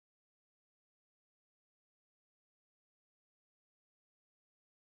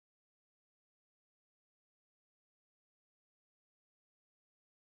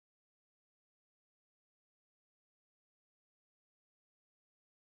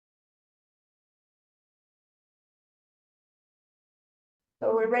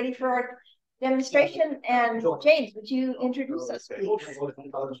So we're ready for our demonstration. And James, would you introduce us, please?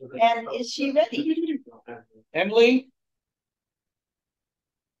 And is she ready? Emily?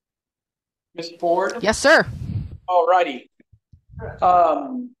 Miss Ford? Yes, sir. All righty.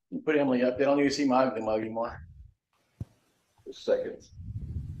 Put Emily up. They don't need to see my ugly mug anymore. Just seconds.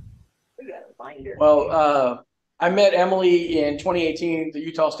 We gotta find her. Well, I met Emily in 2018 at the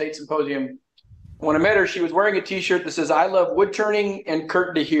Utah State Symposium. When I met her, she was wearing a T-shirt that says "I love wood turning" and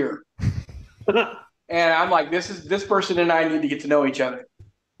 "Kurt to hear." And I'm like, this person and I need to get to know each other.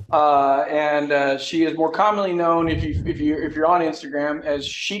 She is more commonly known if you're on Instagram as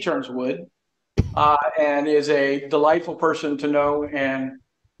She Turns Wood, and is a delightful person to know and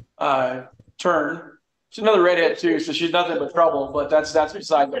turn. She's another redhead too, so she's nothing but trouble. But that's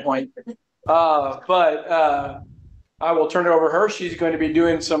beside the point. I will turn it over to her. She's going to be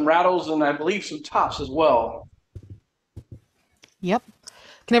doing some rattles and I believe some tops as well. Yep.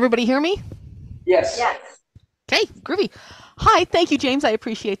 Can everybody hear me? Yes. Yes. Okay, groovy. Hi, thank you, James. I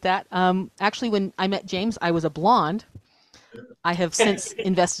appreciate that. Actually, when I met James, I was a blonde. I have since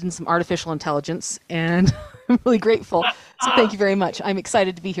invested in some artificial intelligence, and I'm really grateful. So thank you very much. I'm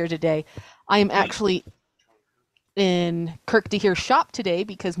excited to be here today. I am actually in Kirk to Hear shop today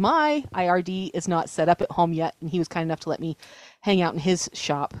because my IRD is not set up at home yet, and he was kind enough to let me hang out in his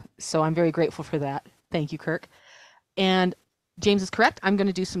shop. So I'm very grateful for that. Thank you, Kirk. And James is correct. I'm going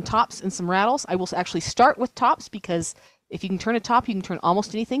to do some tops and some rattles. I will actually start with tops because if you can turn a top, you can turn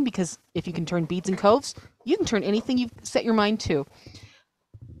almost anything, because if you can turn beads and coves, you can turn anything you've set your mind to.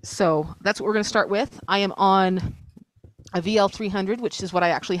 So that's what we're going to start with. I am on a VL300, which is what I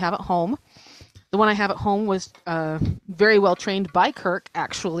actually have at home. The one I have at home was very well trained by Kirk,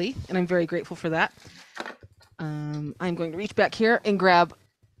 actually, and I'm very grateful for that. I'm going to reach back here and grab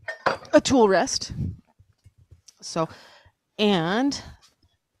a tool rest. So, and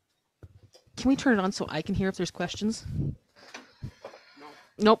can we turn it on so I can hear if there's questions?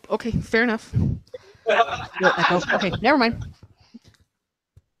 Nope. Okay, fair enough. Echo. Okay, never mind.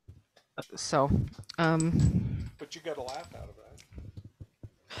 So, But you got a laugh out of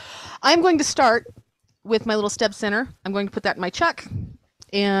that. I'm going to start with my little step center. I'm going to put that in my chuck,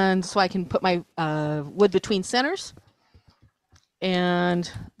 and so I can put my wood between centers.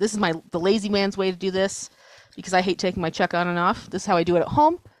 And this is the lazy man's way to do this, because I hate taking my chuck on and off. This is how I do it at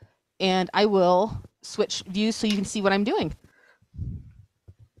home. And I will switch views so you can see what I'm doing.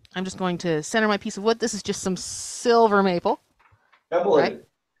 I'm just going to center my piece of wood. This is just some silver maple. Emily. Right?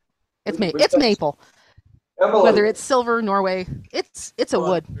 It's maple. Emily. Whether it's silver, Norway, it's a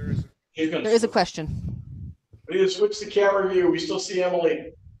wood. There is a question. We need to switch the camera view. We still see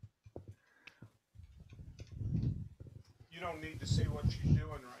Emily. You don't need to see what she's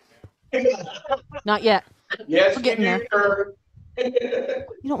doing right now. Not yet. Yes, We're getting there. Her.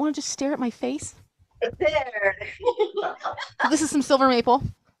 You don't want to just stare at my face? There. So this is some silver maple.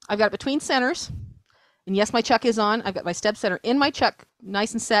 I've got it between centers. And yes, my chuck is on. I've got my step center in my chuck,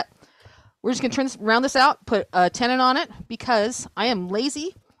 nice and set. We're just going to round this out, put a tenon on it, because I am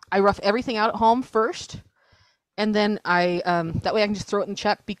lazy. I rough everything out at home first. And then that way I can just throw it in the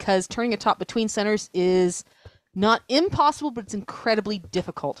chuck, because turning a top between centers is not impossible, but it's incredibly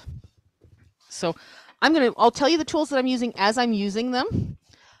difficult. So I'll tell you the tools that I'm using as I'm using them.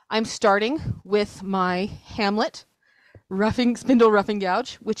 I'm starting with my Hamlet spindle roughing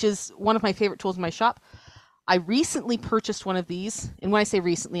gouge, which is one of my favorite tools in my shop. I recently purchased one of these, and when I say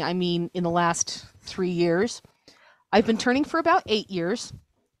recently, I mean in the last 3 years. I've been turning for about 8 years,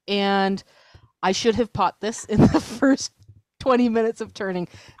 and I should have bought this in the first 20 minutes of turning.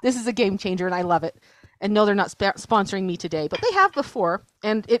 This is a game changer, and I love it. And no, they're not sponsoring me today, but they have before,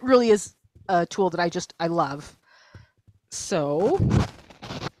 and it really is a tool that I love. So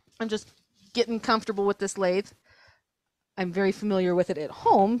I'm just getting comfortable with this lathe. I'm very familiar with it at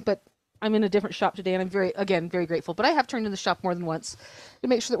home, but I'm in a different shop today, and I'm very grateful. But I have turned in the shop more than once to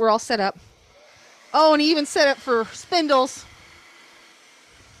make sure that we're all set up. Oh, and he even set up for spindles.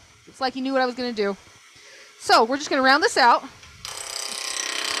 It's like he knew what I was going to do. So we're just going to round this out.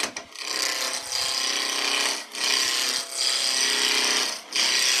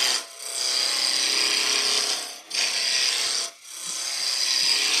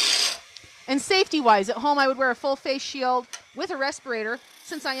 And safety-wise, at home I would wear a full face shield with a respirator.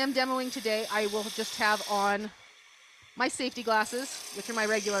 Since I am demoing today, I will just have on my safety glasses, which are my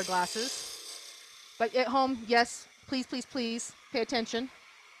regular glasses. But at home, yes, please, please, please pay attention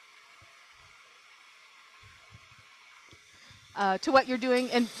to what you're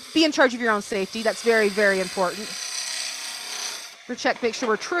doing, and be in charge of your own safety. That's very, very important. We're make sure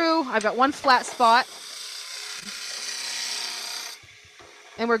we're true. I've got one flat spot.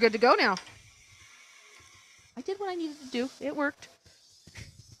 And we're good to go now. I did what I needed to do. It worked.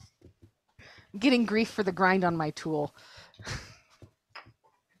 I'm getting grief for the grind on my tool.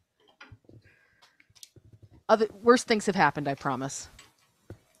 Worse things have happened, I promise.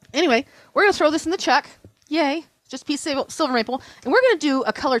 Anyway, we're going to throw this in the chuck. Yay. Just a piece of silver maple. And we're going to do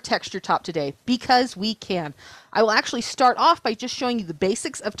a color texture top today because we can. I will actually start off by just showing you the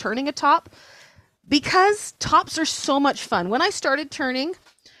basics of turning a top because tops are so much fun. When I started turning,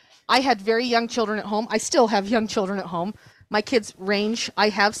 I had very young children at home. I still have young children at home. My kids range, I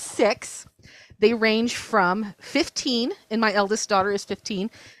have 6. They range from 15, and my eldest daughter is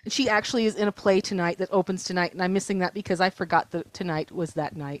 15, and she actually is in a play tonight that opens tonight, and I'm missing that because I forgot that tonight was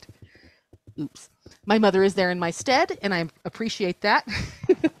that night. Oops. My mother is there in my stead, and I appreciate that.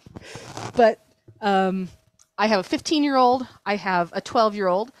 But I have a 15-year-old, I have a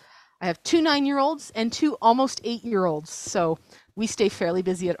 12-year-old, I have 2 9-year-olds, and 2 almost 8-year-olds, so we stay fairly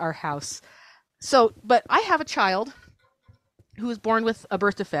busy at our house. So, but I have a child who was born with a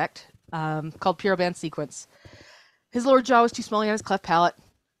birth defect, called Pierrot sequence. His lower jaw was too small, he had his cleft palate.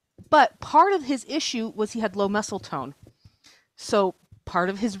 But part of his issue was he had low muscle tone. So part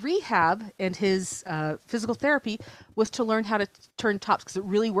of his rehab and his physical therapy was to learn how to turn tops because it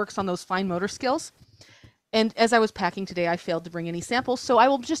really works on those fine motor skills. And as I was packing today, I failed to bring any samples, so I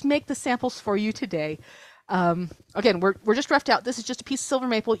will just make the samples for you today. Again, we're just roughed out. This is just a piece of silver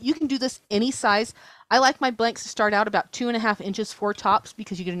maple. You can do this any size. I like my blanks to start out about 2.5 inches for tops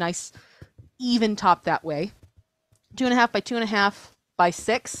because you get a nice even top that way. 2.5 by 2.5 by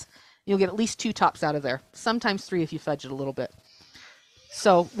 6. You'll get at least 2 tops out of there. Sometimes 3 if you fudge it a little bit.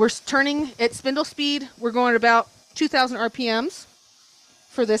 So we're turning at spindle speed. We're going at about 2,000 RPMs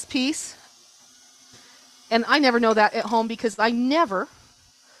for this piece. And I never know that at home because I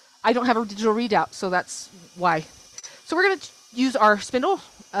don't have a digital readout, so that's why. So we're going to use our spindle,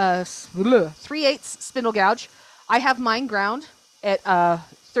 3/8 spindle gouge. I have mine ground at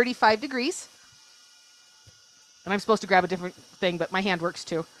 35 degrees. And I'm supposed to grab a different thing, but my hand works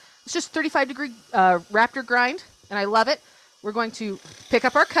too. It's just 35-degree raptor grind, and I love it. We're going to pick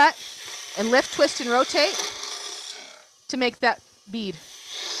up our cut and lift, twist, and rotate to make that bead.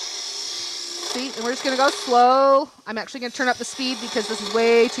 See, and we're just going to go slow. I'm actually going to turn up the speed because this is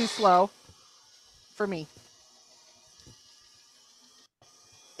way too slow for me.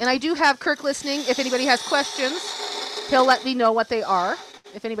 And I do have Kirk listening. If anybody has questions, he'll let me know what they are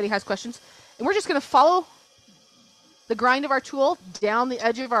if anybody has questions. And we're just going to follow the grind of our tool down the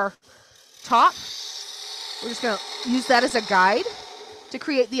edge of our top. We're just going to use that as a guide to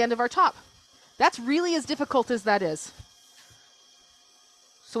create the end of our top. That's really as difficult as that is.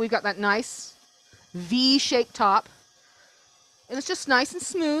 So we've got that nice V-shaped top. And it's just nice and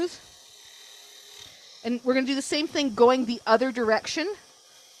smooth. And we're going to do the same thing going the other direction,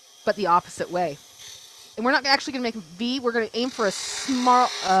 but the opposite way. And we're not actually going to make a V. We're going to aim for a small,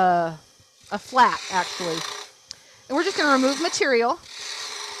 a flat, actually. And we're just going to remove material.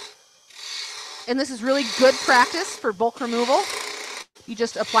 And this is really good practice for bulk removal. You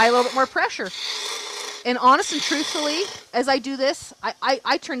just apply a little bit more pressure. And honest and truthfully, as I do this,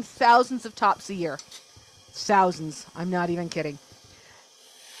 I turn thousands of tops a year. Thousands. I'm not even kidding.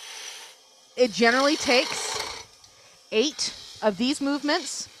 It generally takes 8 of these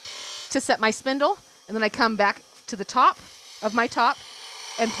movements to set my spindle. And then I come back to the top of my top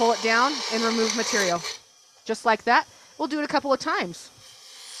and pull it down and remove material. Just like that. We'll do it a couple of times.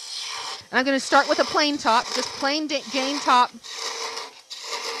 And I'm going to start with a plain top, just plain Jane top.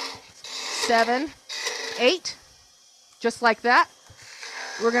 7, 8, just like that.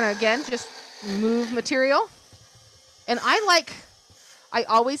 We're going to, again, just move material. And I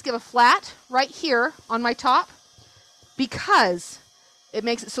always give a flat right here on my top because it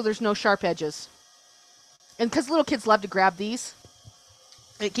makes it so there's no sharp edges. And because little kids love to grab these,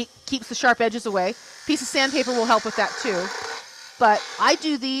 it keeps the sharp edges away. A piece of sandpaper will help with that too. But I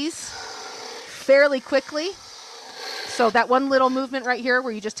do these fairly quickly. So that one little movement right here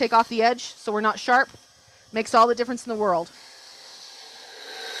where you just take off the edge so we're not sharp makes all the difference in the world.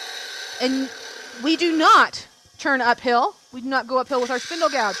 And we do not turn uphill. We do not go uphill with our spindle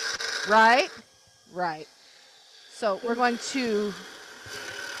gouge. Right? Right. So we're going to...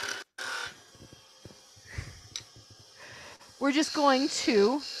 We're just going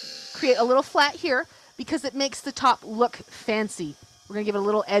to create a little flat here because it makes the top look fancy. We're going to give it a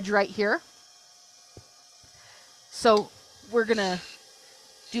little edge right here. So we're going to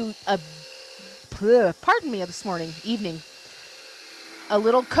do a, pardon me this morning, evening, a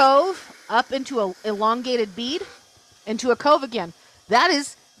little cove up into an elongated bead, into a cove again. That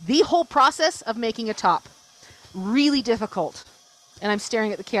is the whole process of making a top. Really difficult. and I'm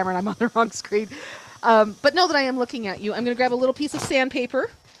staring at the camera and I'm on the wrong screen. But know that I am looking at you. I'm going to grab a little piece of sandpaper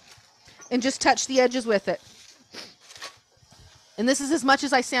and just touch the edges with it. And this is as much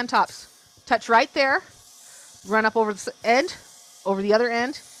as I sand tops. Touch right there, run up over the end, over the other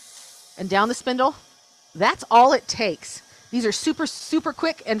end, and down the spindle. That's all it takes. These are super, super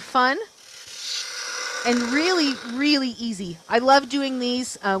quick and fun and really, really easy. I love doing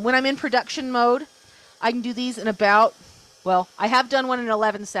these when I'm in production mode. I can do these in about, well, I have done one in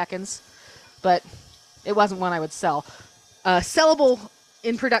 11 seconds, but it wasn't one I would sell. Sellable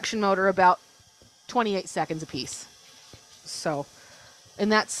in production mode are about 28 seconds a piece. So,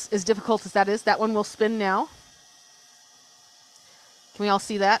 and that's as difficult as that is. That one will spin now. Can we all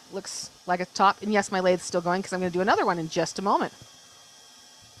see that? Looks like a top. And yes, my lathe's still going because I'm going to do another one in just a moment.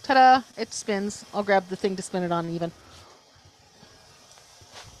 Ta-da! It spins. I'll grab the thing to spin it on even.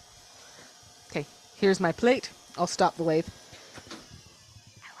 Okay, here's my plate. I'll stop the lathe.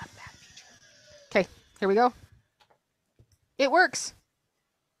 I love that feature. Okay, here we go. It works.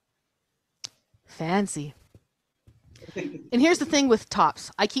 Fancy. And here's the thing with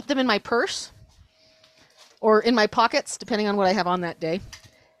tops. I keep them in my purse or in my pockets, depending on what I have on that day.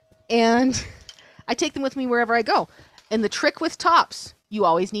 And I take them with me wherever I go. And the trick with tops, you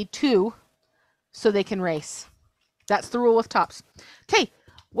always need two so they can race. That's the rule with tops. Okay,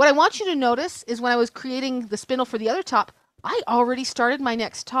 what I want you to notice is when I was creating the spindle for the other top, I already started my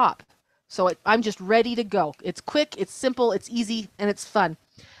next top. So I'm just ready to go. It's quick, it's simple, it's easy, and it's fun.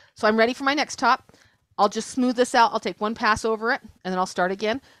 So I'm ready for my next top. I'll just smooth this out. I'll take one pass over it, and then I'll start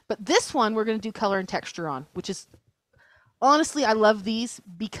again. But this one we're going to do color and texture on, which is, honestly, I love these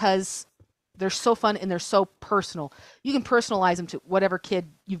because they're so fun and they're so personal. You can personalize them to whatever kid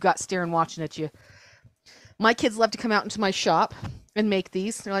you've got staring watching at you. My kids love to come out into my shop and make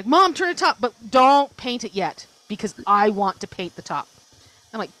these. They're like, Mom, turn it top, but don't paint it yet because I want to paint the top.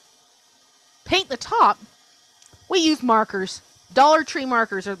 I'm like, paint the top? We use markers. Dollar Tree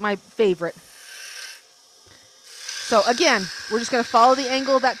markers are my favorite. So again, we're just going to follow the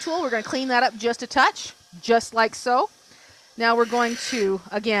angle of that tool. We're going to clean that up just a touch, just like so. Now we're going to,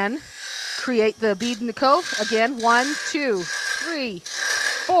 again, create the bead in the cove. Again, 1, 2, 3,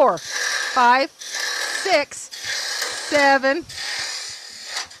 4, 5, 6, 7,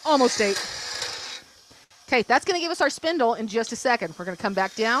 almost 8. Okay, that's going to give us our spindle in just a second. We're going to come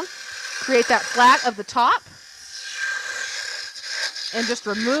back down, create that flat of the top, and just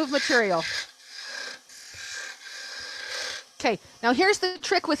remove material. Okay, now here's the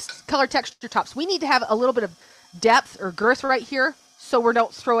trick with color texture tops. We need to have a little bit of depth or girth right here so we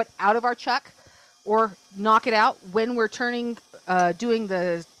don't throw it out of our chuck or knock it out when we're turning, doing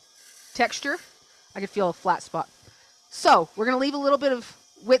the texture. I can feel a flat spot. So we're going to leave a little bit of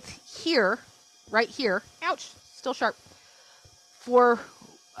width here, right here. Ouch, still sharp. For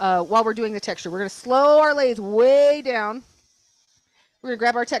while we're doing the texture. We're going to slow our lathe way down. We're going to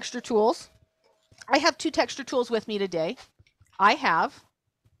grab our texture tools. I have 2 texture tools with me today. I have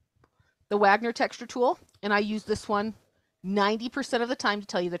the Wagner texture tool, and I use this one 90% of the time, to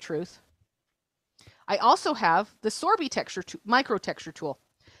tell you the truth. I also have the Sorby texture micro texture tool.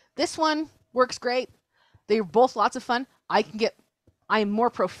 This one works great. They're both lots of fun. I am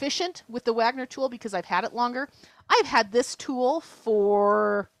more proficient with the Wagner tool because I've had it longer. I've had this tool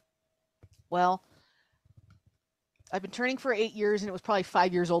for, well, I've been turning for 8 years, and it was probably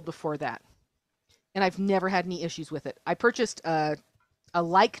 5 years old before that. And I've never had any issues with it. I purchased a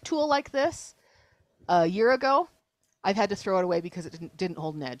like tool like this a year ago. I've had to throw it away because it didn't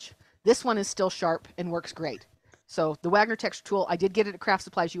hold an edge. This one is still sharp and works great. So the Wagner texture tool, I did get it at Craft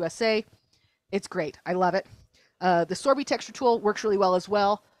Supplies USA. It's great. I love it. The Sorby texture tool works really well as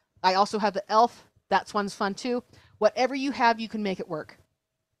well. I also have the Elf. That one's fun too. Whatever you have, you can make it work.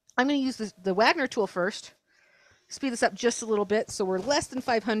 I'm going to use the Wagner tool first. Speed this up just a little bit so we're less than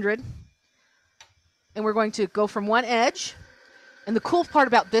 500. And we're going to go from one edge. And the cool part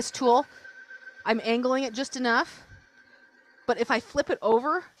about this tool, I'm angling it just enough. But if I flip it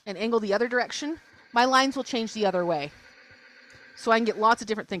over and angle the other direction, my lines will change the other way. So I can get lots of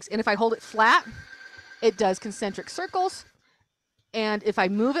different things. And if I hold it flat, it does concentric circles. And if I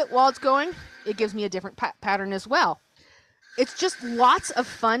move it while it's going, it gives me a different pattern as well. It's just lots of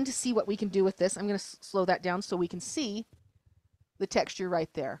fun to see what we can do with this. I'm going to slow that down so we can see the texture right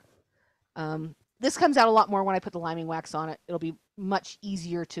there. This comes out a lot more when I put the liming wax on it. It'll be much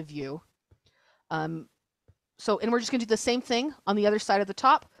easier to view. And we're just going to do the same thing on the other side of the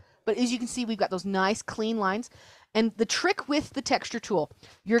top. But as you can see, we've got those nice clean lines. And the trick with the texture tool,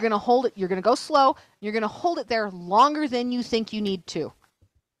 you're going to hold it, you're going to go slow, you're going to hold it there longer than you think you need to.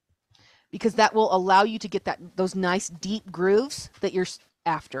 because that will allow you to get those nice deep grooves that you're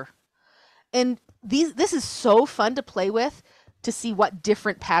after. And this is so fun to play with, to see what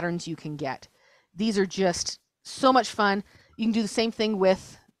different patterns you can get. These are just so much fun. You can do the same thing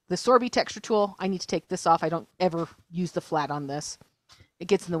with the Sorby texture tool. I need to take this off. I don't ever use the flat on this. It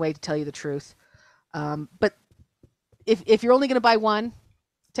gets in the way, to tell you the truth. But if you're only going to buy one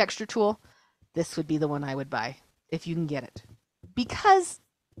texture tool, this would be the one I would buy if you can get it, because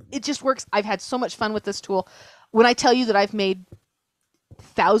it just works. I've had so much fun with this tool. When I tell you that I've made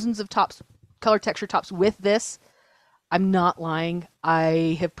thousands of tops, color texture tops with this, I'm not lying.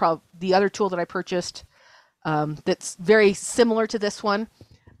 I have the other tool that I purchased that's very similar to this one,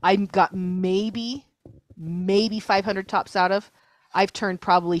 I got maybe 500 tops out of. I've turned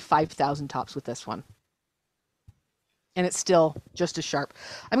probably 5,000 tops with this one. And it's still just as sharp.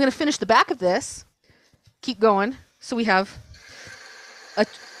 I'm going to finish the back of this. Keep going. So we have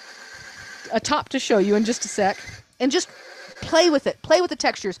a top to show you in just a sec. And just play with it. Play with the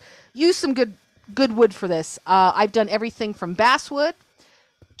textures. Use some good wood for this. I've done everything from basswood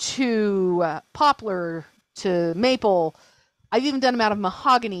to poplar to maple. I've even done them out of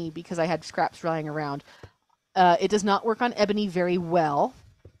mahogany because I had scraps lying around. It does not work on ebony very well.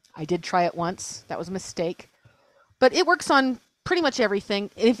 I did try it once. That was a mistake. But it works on pretty much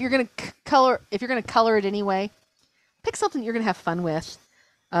everything. And if you're going to color it anyway, pick something you're going to have fun with.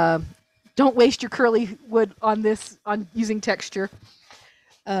 Don't waste your curly wood on using texture.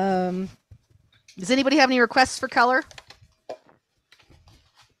 Does anybody have any requests for color?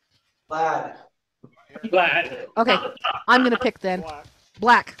 Plaid. Okay, I'm going to pick then.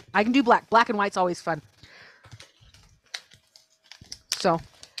 Black. I can do black. Black and white's always fun. So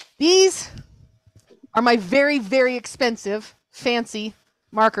these are my very, very expensive, fancy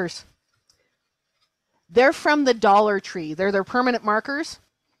markers. They're from the Dollar Tree. They're their permanent markers.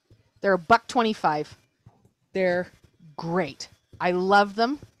 They're $1.25. They're great. I love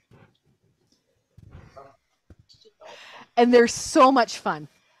them. And they're so much fun.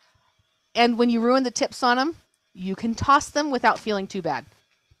 And when you ruin the tips on them, you can toss them without feeling too bad.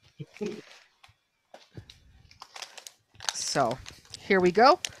 So here we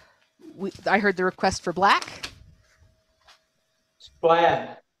go. I heard the request for black.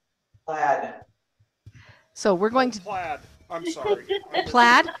 Plaid. So we're going to Plaid. I'm sorry.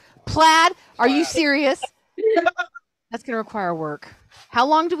 plaid. Plaid. Are you serious? That's going to require work. How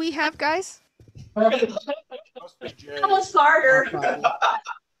long do we have, guys? Must be Jay. Almost harder.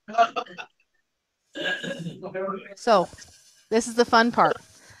 So this is the fun part.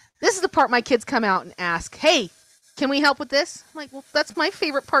 This is the part my kids come out and ask, hey, can we help with this? I'm like, well, that's my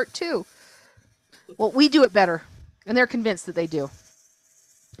favorite part too. Well, we do it better. And they're convinced that they do.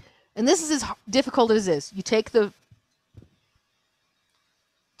 And this is as difficult as it is. You take the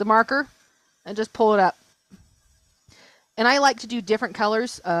marker and just pull it up. And I like to do different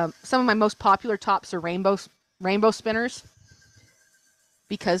colors. Some of my most popular tops are rainbow spinners,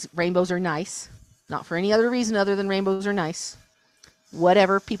 because rainbows are nice. Not for any other reason other than rainbows are nice.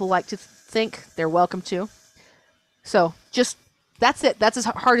 Whatever people like to think, they're welcome to. So just, that's it. That's as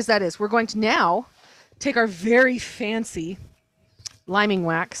hard as that is. We're going to now take our very fancy liming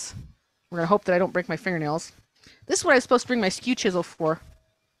wax. We're going to hope that I don't break my fingernails. This is what I was supposed to bring my skew chisel for.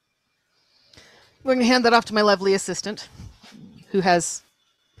 We're going to hand that off to my lovely assistant, who has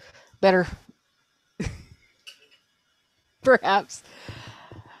better, perhaps.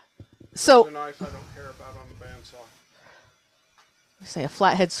 So, The knife I don't care about on the bandsaw. say a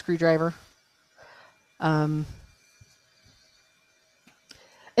flathead screwdriver. And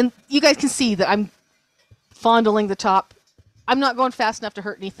you guys can see that I'm fondling the top. I'm not going fast enough to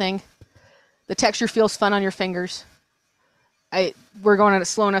hurt anything. The texture feels fun on your fingers. We're going at a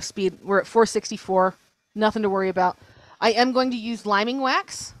slow enough speed. We're at 464. Nothing to worry about. I am going to use liming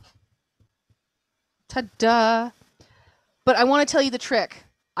wax. Ta-da! But I want to tell you the trick.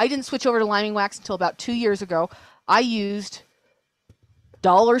 I didn't switch over to liming wax until about 2 years ago. I used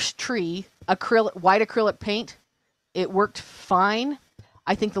Dollar Tree white acrylic paint. It worked fine.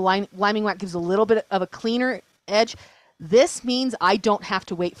 I think the liming wax gives a little bit of a cleaner edge. This means I don't have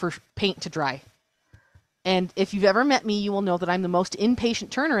to wait for paint to dry. And if you've ever met me, you will know that I'm the most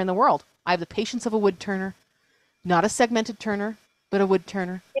impatient turner in the world. I have the patience of a wood turner, not a segmented turner, but a wood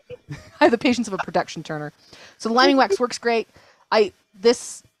turner. I have the patience of a production turner. So the liming wax works great.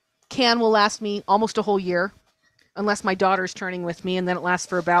 This can will last me almost a whole year, unless my daughter's turning with me, and then it lasts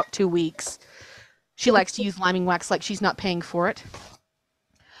for about 2 weeks. She likes to use liming wax like she's not paying for it.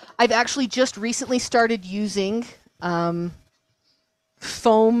 I've actually just recently started using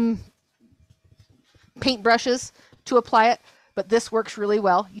foam paint brushes to apply it. but this works really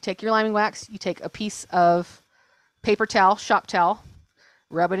well. You take your liming wax, you take a piece of paper towel, shop towel,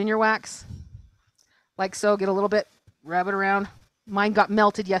 rub it in your wax, like so, get a little bit, rub it around. Mine got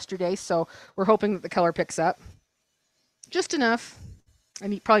melted yesterday, so we're hoping that the color picks up. Just enough.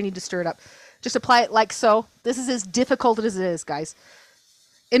 I probably need to stir it up. Just apply it like so. This is as difficult as it is, guys.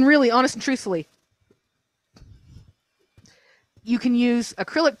 And really, honest and truthfully, you can use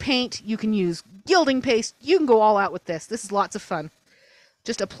acrylic paint, you can use gilding paste, you can go all out with this. This is lots of fun.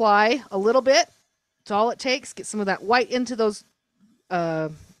 Just apply a little bit. That's all it takes. Get some of that white into those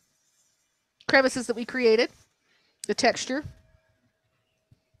crevices that we created, the texture.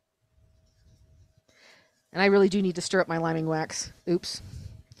 And I really do need to stir up my liming wax. Oops.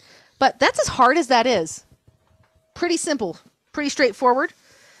 But that's as hard as that is. Pretty simple, pretty straightforward.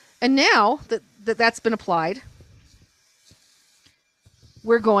 And now that that's been applied,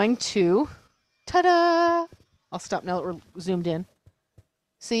 we're going to, ta-da! I'll stop now that we're zoomed in.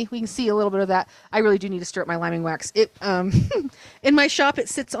 See, we can see a little bit of that. I really do need to stir up my liming wax. It in my shop, it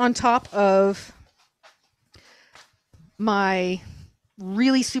sits on top of my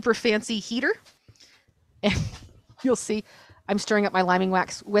really super fancy heater. And you'll see I'm stirring up my liming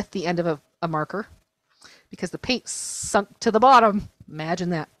wax with the end of a marker because the paint sunk to the bottom.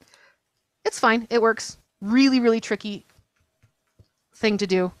 Imagine that. It's fine. It works. Really, really tricky thing to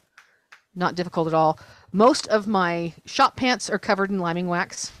do. Not difficult at all. Most of my shop pants are covered in liming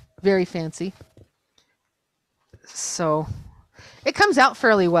wax. Very fancy. So it comes out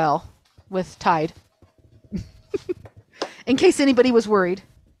fairly well with Tide. In case anybody was worried.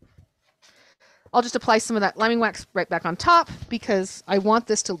 I'll just apply some of that liming wax right back on top because I want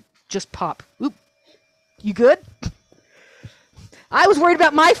this to just pop. Oop. You good? I was worried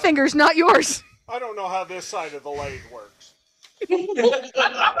about my fingers, not yours. I don't know how this side of the lathe works.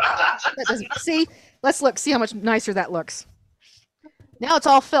 That doesn't, see, let's look, see how much nicer that looks. Now it's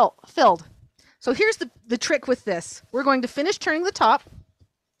all filled. So here's the trick with this. We're going to finish turning the top,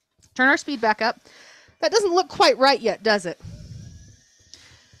 turn our speed back up. That doesn't look quite right yet, does it?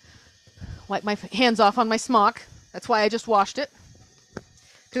 Wipe my hands off on my smock. That's why I just washed it,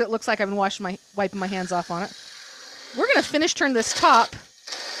 because it looks like I've been wiping my hands off on it. We're going to finish turn this top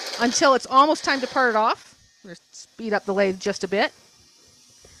until it's almost time to part it off. We're going to speed up the lathe just a bit.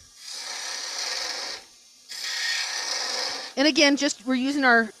 And again, we're using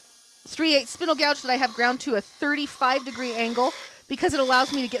our 3/8 spindle gouge that I have ground to a 35-degree angle because it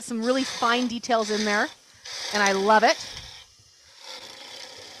allows me to get some really fine details in there, and I love it.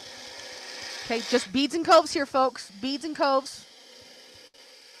 Okay, just beads and coves here, folks. Beads and coves.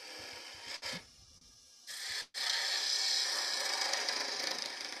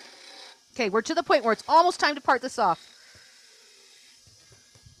 Okay, we're to the point where it's almost time to part this off.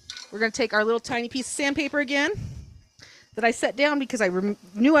 We're going to take our little tiny piece of sandpaper again that I set down because I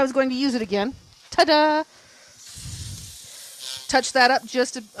knew I was going to use it again. Ta-da! Touch that up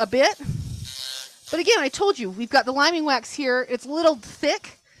just a bit. But again, I told you, we've got the liming wax here. It's a little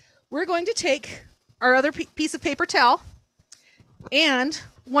thick. We're going to take our other piece of paper towel and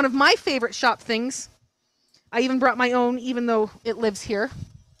one of my favorite shop things. I even brought my own, even though it lives here.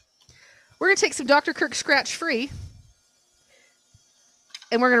 We're going to take some Dr. Kirk Scratch Free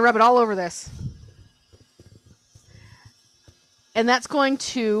and we're going to rub it all over this. And that's going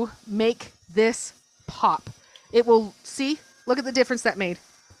to make this pop. It will, see, look at the difference that made.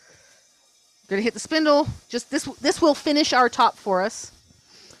 Going to hit the spindle. Just this will finish our top for us.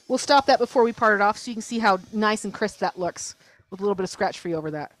 We'll stop that before we part it off so you can see how nice and crisp that looks with a little bit of scratch free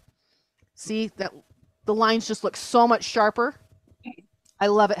over that. See, that the lines just look so much sharper. I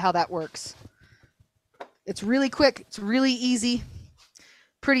love it how that works. It's really quick. It's really easy.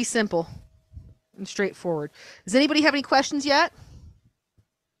 Pretty simple and straightforward. Does anybody have any questions yet?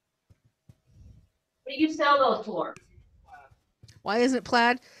 What do you sell those for? Why isn't it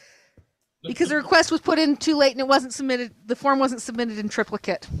plaid? Because the request was put in too late and it wasn't submitted. The form wasn't submitted in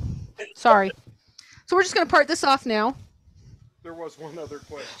triplicate. Sorry. So we're just going to part this off now. There was one other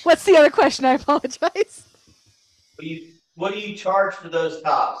question. What's the other question? I apologize. What do you charge for those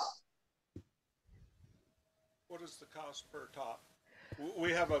tops? What is the cost per top?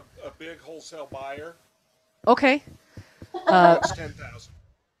 We have a big wholesale buyer. Okay. It's 10,000.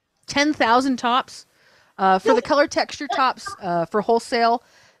 10,000 tops. For the color texture tops, for wholesale,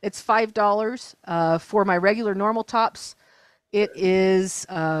 it's $5. For my regular normal tops, it is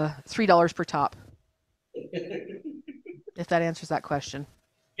 $3 per top. If that answers that question.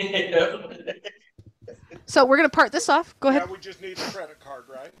 So we're going to part this off. Go ahead. Yeah, we just need a credit card,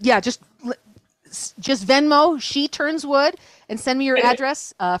 right? Yeah, just Venmo, She Turns Wood, and send me your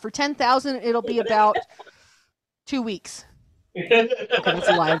address. For 10,000, it'll be about 2 weeks. Okay, that's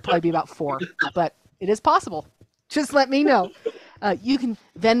a lie. It'd probably be about 4, but it is possible. Just let me know. You can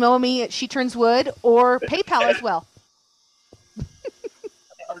Venmo me at She Turns Wood or PayPal as well.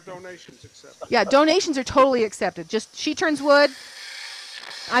 Are donations accepted? Yeah, donations are totally accepted. Just She Turns Wood.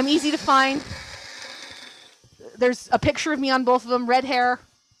 I'm easy to find. There's a picture of me on both of them. Red hair,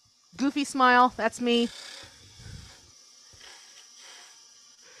 goofy smile. That's me.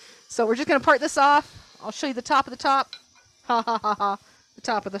 So we're just going to part this off. I'll show you the top of the top. Ha ha ha ha. The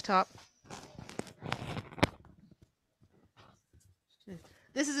top of the top.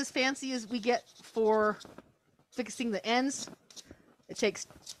 This is as fancy as we get for fixing the ends. It takes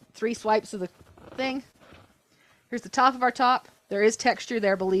 3 swipes of the thing. Here's the top of our top. There is texture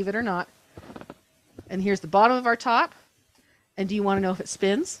there, believe it or not. And here's the bottom of our top. And do you want to know if it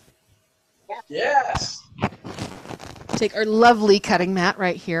spins? Yes. Take our lovely cutting mat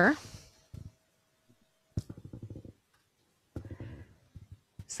right here.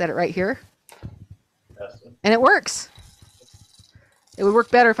 Set it right here. And it works. It would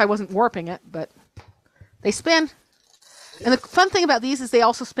work better if I wasn't warping it, but they spin. And the fun thing about these is they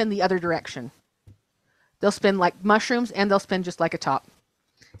also spin the other direction. They'll spin like mushrooms, and they'll spin just like a top.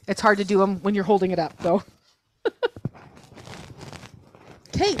 It's hard to do them when you're holding it up, though.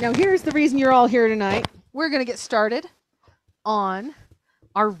 Okay, now here's the reason you're all here tonight. We're going to get started on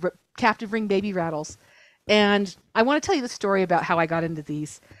our captive ring baby rattles. And I want to tell you the story about how I got into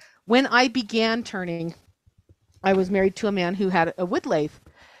these. When I began turning, I was married to a man who had a wood lathe,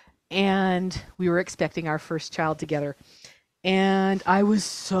 and we were expecting our first child together. And I was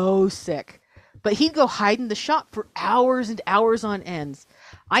so sick. But he'd go hide in the shop for hours and hours on ends.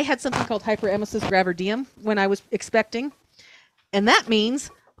 I had something called hyperemesis gravidarum when I was expecting. And that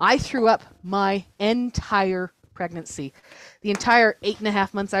means I threw up my entire pregnancy. The entire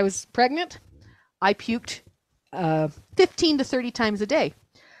 8.5 months I was pregnant, I puked 15 to 30 times a day.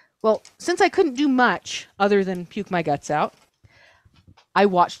 Well, since I couldn't do much other than puke my guts out, I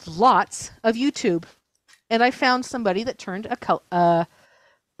watched lots of YouTube. And I found somebody that turned a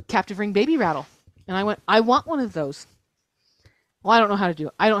captive ring baby rattle. And I went, I want one of those. Well, I don't know how to do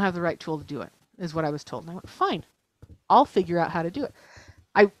it. I don't have the right tool to do it, is what I was told. And I went, fine, I'll figure out how to do it.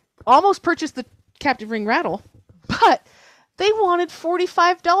 I almost purchased the captive ring rattle, but they wanted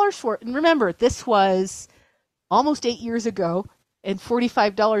 $45 for it. And remember, this was almost 8 years ago, and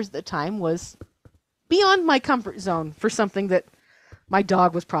 $45 at the time was beyond my comfort zone for something that my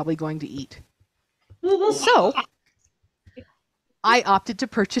dog was probably going to eat. So I opted to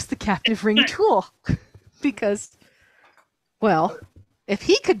purchase the captive ring tool because, well, if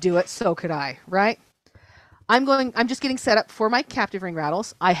he could do it, so could I, right? I'm just getting set up for my captive ring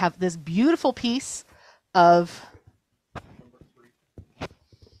rattles. I have this beautiful piece of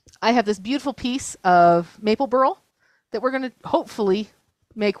maple burl that we're going to hopefully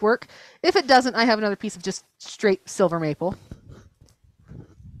make work. If it doesn't, I have another piece of just straight silver maple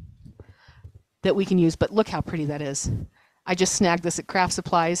that we can use, but look how pretty that is. I just snagged this at Craft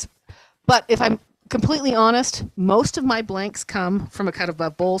Supplies. But if I'm completely honest, most of my blanks come from a cut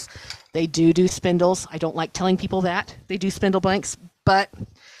above bowls. They do spindles. I don't like telling people that. They do spindle blanks, but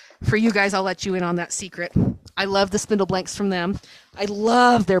for you guys, I'll let you in on that secret. I love the spindle blanks from them. I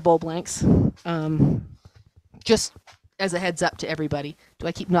love their bowl blanks. Just as a heads up to everybody. Do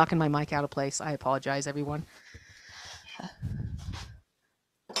I keep knocking my mic out of place? I apologize, everyone.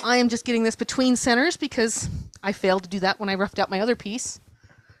 I am just getting this between centers because I failed to do that when I roughed out my other piece.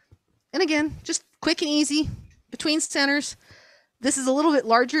 And again, just quick and easy, between centers. This is a little bit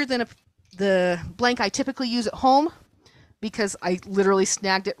larger than the blank I typically use at home because I literally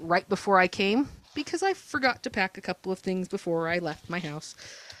snagged it right before I came because I forgot to pack a couple of things before I left my house.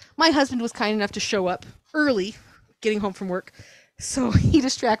 My husband was kind enough to show up early, getting home from work, so he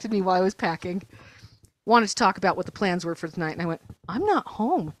distracted me while I was packing. Wanted to talk about what the plans were for tonight, and I went, I'm not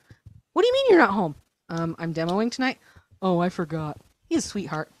home. What do you mean you're not home? I'm demoing tonight. Oh, I forgot. He's a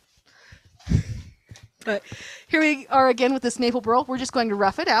sweetheart. But here we are again with this maple burl. We're just going to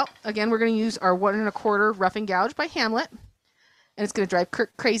rough it out. Again, we're going to use our 1 1/4 roughing gouge by Hamlet. And it's going to drive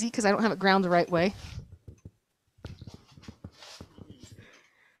Kirk crazy because I don't have it ground the right way.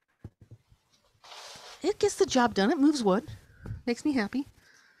 It gets the job done. It moves wood. Makes me happy.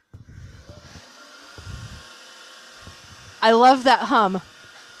 I love that hum.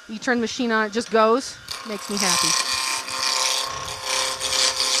 You turn the machine on, it just goes. Makes me happy.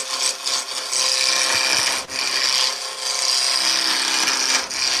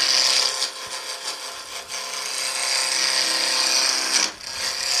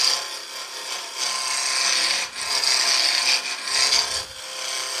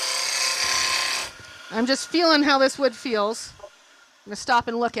 I'm just feeling how this wood feels. going to stop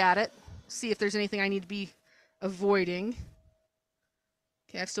and look at it, see if there's anything I need to be avoiding.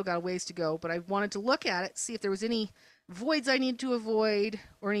 Okay, I've still got a ways to go, but I wanted to look at it, see if there was any voids I need to avoid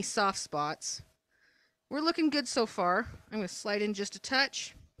or any soft spots. We're looking good so far. I'm going to slide in just a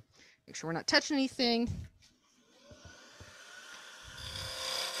touch, make sure we're not touching anything.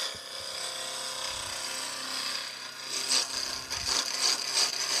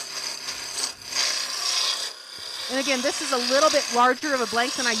 And again, this is a little bit larger of a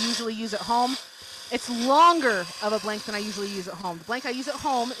blank than I usually use at home. It's longer of a blank than I usually use at home. The blank I use at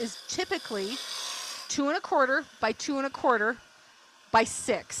home is typically 2 1/4 by 2 1/4 by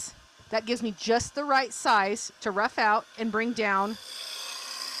 6. That gives me just the right size to rough out and bring down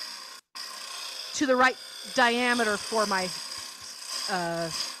to the right diameter for my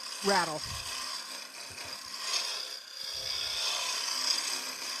rattle.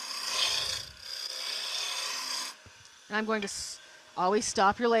 And I'm going to always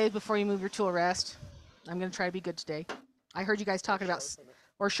stop your lathe before you move your tool rest. I'm going to try to be good today. I heard you guys talking about,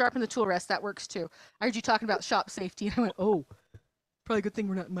 or sharpen the tool rest, that works too. I heard you talking about shop safety, and I went, oh, probably a good thing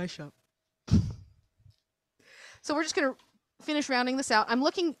we're not in my shop. So we're just going to finish rounding this out. I'm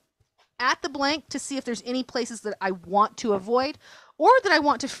looking at the blank to see if there's any places that I want to avoid or that I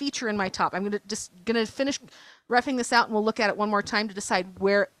want to feature in my top. I'm going to finish roughing this out, and we'll look at it one more time to decide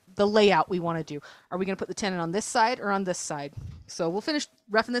where the layout we want to do. Are we going to put the tenon on this side or on this side? So we'll finish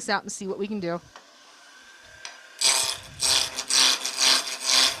roughing this out and see what we can do.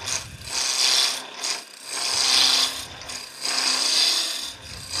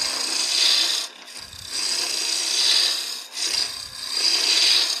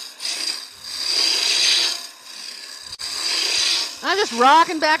 I'm just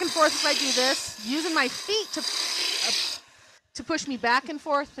rocking back and forth as I do this, using my feet to push me back and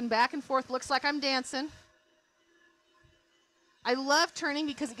forth and back and forth. Looks like I'm dancing. I love turning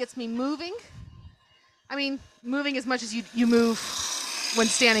because it gets me moving. I mean, moving as much as you move when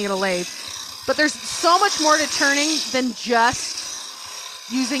standing at a lathe. But there's so much more to turning than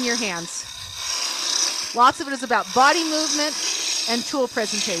just using your hands. Lots of it is about body movement and tool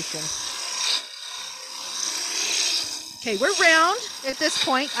presentation. Okay, we're round at this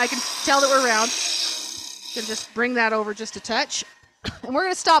point. I can tell that we're round. Gonna just bring that over just a touch. And we're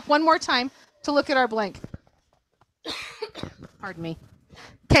gonna stop one more time to look at our blank. Pardon me.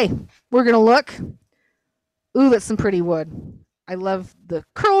 Okay, we're gonna look. Ooh, that's some pretty wood. I love the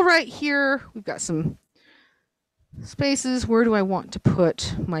curl right here. We've got some spaces. Where do I want to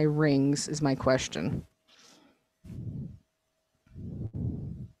put my rings is my question.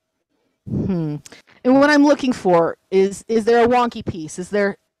 And what I'm looking for is there a wonky piece? Is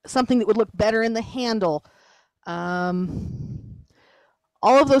there something that would look better in the handle? All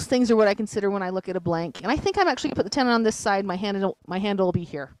of those things are what I consider when I look at a blank. And I think I'm actually going to put the tenon on this side. My handle will be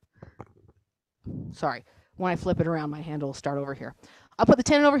here. Sorry. When I flip it around, my handle will start over here. I'll put the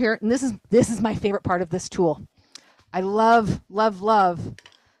tenon over here. And this is my favorite part of this tool. I love, love, love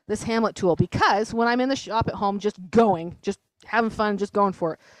this Hamlet tool because when I'm in the shop at home just having fun, just going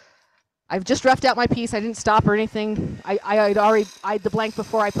for it, I've just roughed out my piece. I didn't stop or anything. I'd already eyed the blank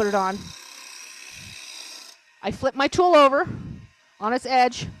before I put it on. I flip my tool over on its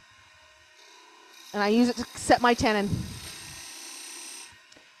edge, and I use it to set my tenon.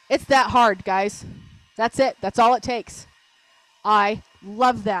 It's that hard, guys. That's it. That's all it takes. I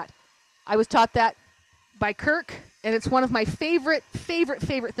love that. I was taught that by Kirk, and it's one of my favorite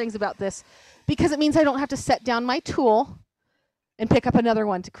things about this because it means I don't have to set down my tool and pick up another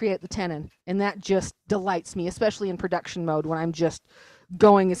one to create the tenon. And that just delights me, especially in production mode when I'm just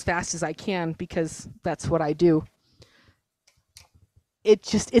going as fast as I can because that's what I do.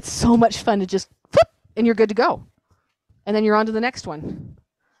 It's so much fun to just flip and you're good to go. And then you're on to the next one.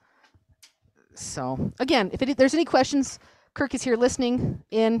 So again, if there's any questions, Kirk is here listening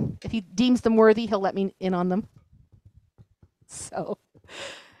in. If he deems them worthy, he'll let me in on them. So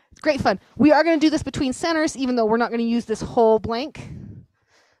great fun. We are going to do this between centers, even though we're not going to use this whole blank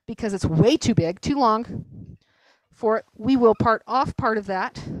because it's way too big, too long for it. We will part off part of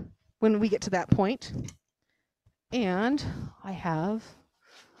that when we get to that point. And I have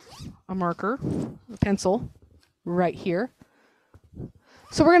a marker, a pencil right here.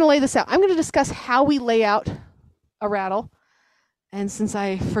 So we're going to lay this out. I'm going to discuss how we lay out a rattle. And since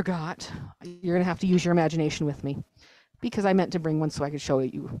I forgot, you're going to have to use your imagination with me, because I meant to bring one so I could show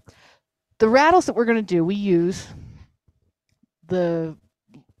you. The rattles that we're going to do, we use the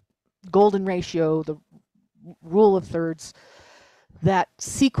golden ratio, the rule of thirds, that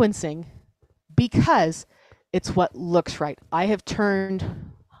sequencing, because it's what looks right. I have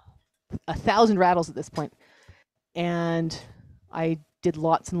turned 1,000 rattles at this point, and I did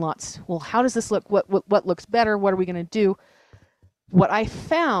lots and lots. Well, how does this look? What looks better? What are we going to do? What I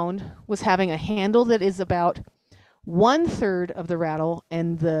found was having a handle that is about 1/3 of the rattle,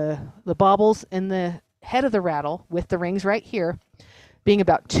 and the baubles and the head of the rattle with the rings right here being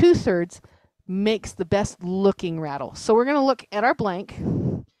about 2/3 makes the best looking rattle. So we're going to look at our blank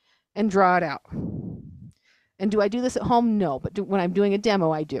and draw it out. And do I do this at home? No, but when I'm doing a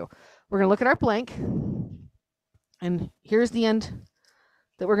demo, I do. We're going to look at our blank, and here's the end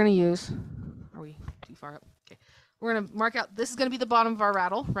that we're going to use. Are we too far up? Okay. We're going to mark out, this is going to be the bottom of our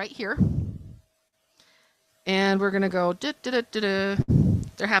rattle right here. And we're going to go,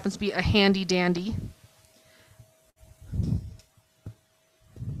 there happens to be a handy dandy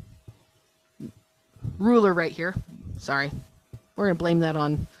ruler right here. Sorry. We're going to blame that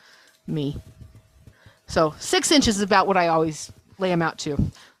on me. So 6 inches is about what I always lay them out to,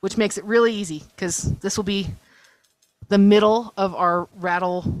 which makes it really easy because this will be the middle of our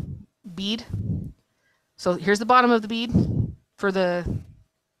rattle bead. So here's the bottom of the bead for the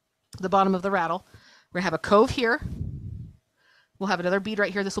bottom of the rattle. We're going to have a cove here. We'll have another bead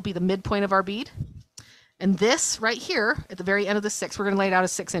right here. This will be the midpoint of our bead. And this right here at the very end of the 6, we're going to lay it out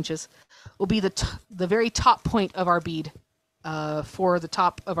as 6 inches, will be the very top point of our bead for the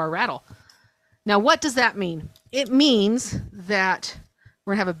top of our rattle. Now, what does that mean? It means that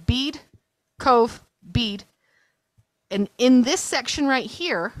we're going to have a bead, cove, bead, and in this section right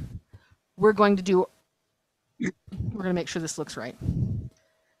here, we're going to make sure this looks right.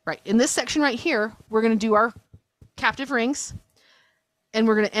 Right, in this section right here, we're going to do our captive rings, and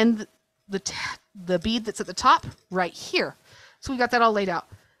we're going to end the bead that's at the top right here. So we got that all laid out.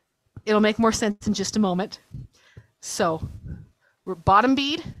 It'll make more sense in just a moment. So we're bottom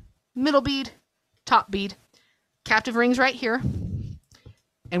bead, middle bead, top bead, captive rings right here,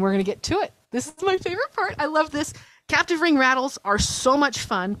 and we're going to get to it. This is my favorite part. I love this. Captive ring rattles are so much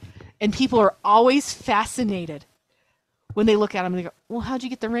fun, and people are always fascinated when they look at them and they go, well, how'd you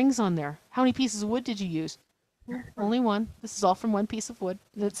get the rings on there? How many pieces of wood did you use? Well, only one. This is all from one piece of wood.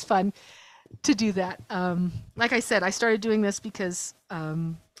 It's fun to do that. Like I said, I started doing this because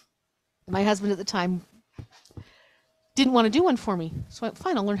my husband at the time didn't want to do one for me. So I went,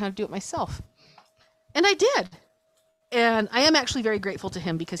 fine, I'll learn how to do it myself. And I did. And I am actually very grateful to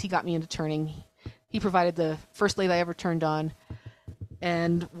him because he got me into turning. He provided the first lathe I ever turned on.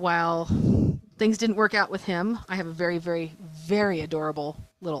 And while things didn't work out with him, I have a very, very, very adorable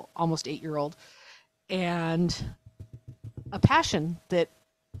little almost 8-year-old and a passion that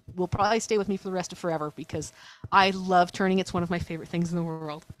will probably stay with me for the rest of forever because I love turning. It's one of my favorite things in the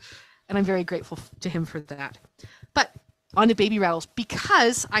world. And I'm very grateful to him for that. But on to baby rattles.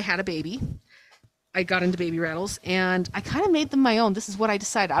 Because I had a baby, I got into baby rattles and I kind of made them my own. This is what I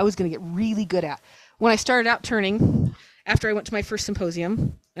decided I was going to get really good at. When I started out turning, after I went to my first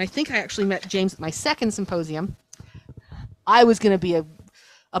symposium, and I think I actually met James at my second symposium, I was going to be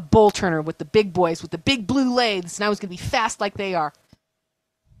a bull turner with the big boys, with the big blue lathes, and I was going to be fast like they are.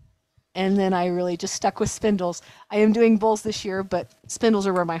 And then I really just stuck with spindles. I am doing bulls this year, but spindles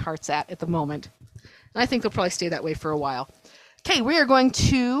are where my heart's at the moment. And I think they'll probably stay that way for a while. Okay, we are going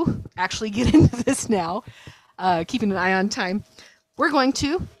to actually get into this now, keeping an eye on time. We're going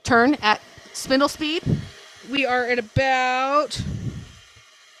to turn at spindle speed. We are at about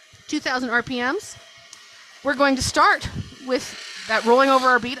 2,000 RPMs. We're going to start with that rolling over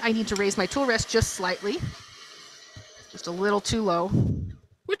our bead. I need to raise my tool rest just slightly, just a little too low,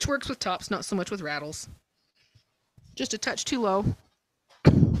 which works with tops, not so much with rattles. Just a touch too low.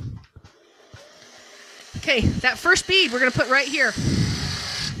 Okay, that first bead we're going to put right here.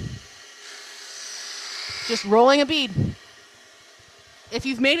 Just rolling a bead. If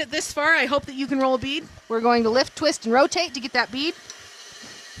you've made it this far, I hope that you can roll a bead. We're going to lift, twist, and rotate to get that bead.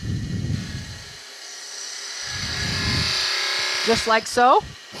 Just like so.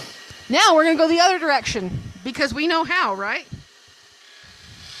 Now we're going to go the other direction because we know how, right?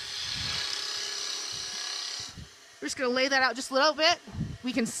 We're just going to lay that out just a little bit.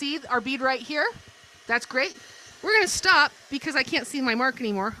 We can see our bead right here. That's great. We're going to stop because I can't see my mark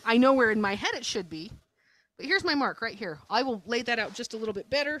anymore. I know where in my head it should be. But here's my mark right here. I will lay that out just a little bit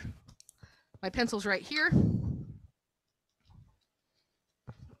better. My pencil's right here.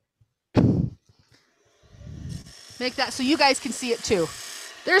 Make that so you guys can see it too.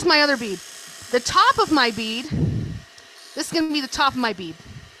 There's my other bead. The top of my bead, this is going to be the top of my bead.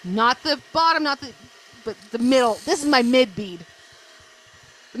 Not the bottom, but the middle. This is my mid bead.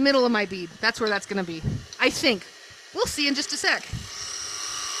 The middle of my bead. That's where that's going to be. I think. We'll see in just a sec.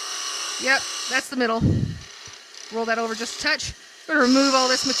 Yep, that's the middle. Roll that over just a touch. I'm going to remove all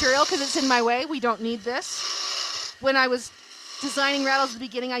this material because it's in my way. We don't need this. When I was designing Rattles at the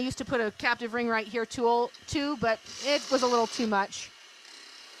beginning, I used to put a captive ring right here too, but it was a little too much.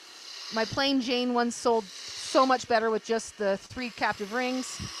 My plain Jane ones sold so much better with just the 3 captive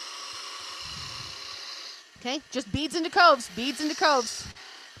rings. Okay, just beads into coves, beads into coves.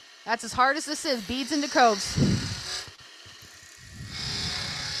 That's as hard as this is, beads into coves.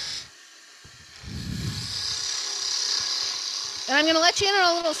 And I'm going to let you in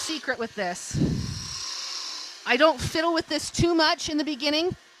on a little secret with this. I don't fiddle with this too much in the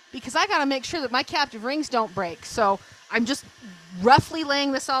beginning because I got to make sure that my captive rings don't break. So I'm just roughly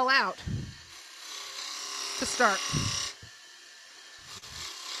laying this all out to start.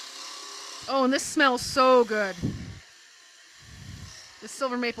 Oh, and this smells so good. This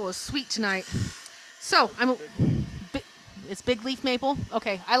silver maple is sweet tonight. So it's big leaf maple.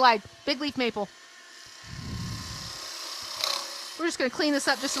 Okay, I lied. Big leaf maple. We're just going to clean this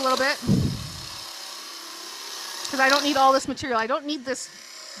up just a little bit because I don't need all this material. I don't need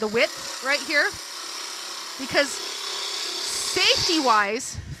the width right here because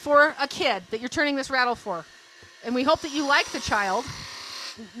safety-wise for a kid that you're turning this rattle for, and we hope that you like the child.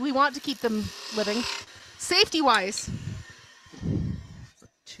 We want to keep them living. Safety-wise,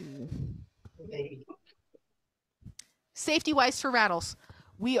 safety-wise for Rattles,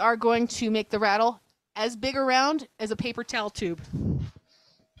 we are going to make the rattle as big around as a paper towel tube.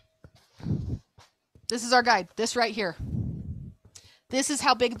 This is our guide, this right here. This is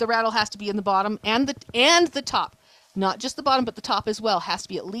how big the rattle has to be in the bottom and the top. Not just the bottom, but the top as well has to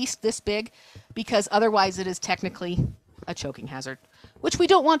be at least this big because otherwise it is technically a choking hazard, which we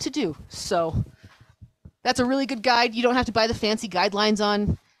don't want to do. So that's a really good guide. You don't have to buy the fancy guidelines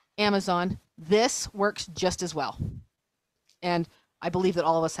on Amazon. This works just as well. And I believe that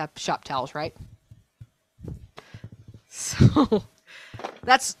all of us have shop towels, right? So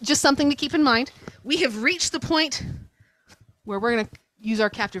that's just something to keep in mind. We have reached the point where we're going to use our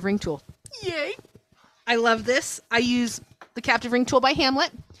captive ring tool. Yay! I love this. I use the captive ring tool by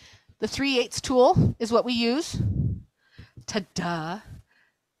Hamlet. The 3/8 tool is what we use. Ta-da!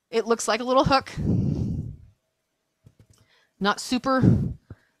 It looks like a little hook. Not super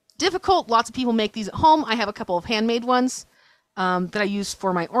difficult. Lots of people make these at home. I have a couple of handmade ones that I use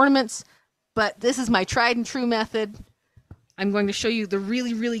for my ornaments. But this is my tried and true method. I'm going to show you the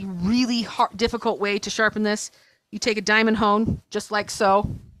really, really, really hard, difficult way to sharpen this. You take a diamond hone, just like so,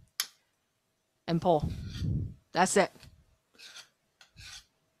 and pull. That's it.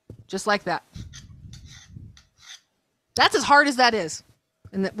 Just like that. That's as hard as that is.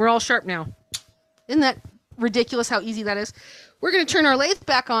 And that we're all sharp now. Isn't that ridiculous how easy that is? We're going to turn our lathe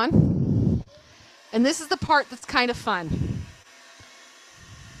back on. And this is the part that's kind of fun.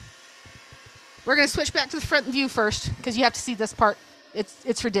 We're going to switch back to the front view first because you have to see this part.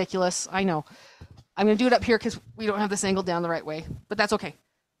 It's ridiculous. I know. I'm going to do it up here because we don't have this angle down the right way. But that's okay.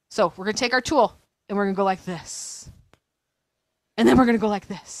 So we're going to take our tool and we're going to go like this. And then we're going to go like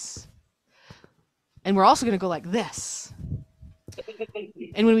this. And we're also going to go like this.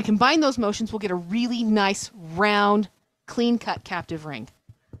 And when we combine those motions, we'll get a really nice, round, clean-cut captive ring.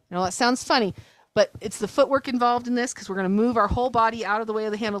 You know, that sounds funny, but it's the footwork involved in this because we're going to move our whole body out of the way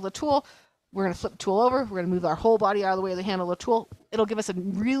of the handle of the tool. We're going to flip the tool over. We're going to move our whole body out of the way of the handle of the tool. It'll give us a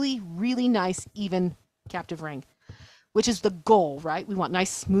really, really nice, even captive ring, which is the goal, right? We want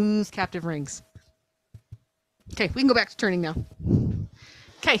nice, smooth captive rings. Okay, we can go back to turning now.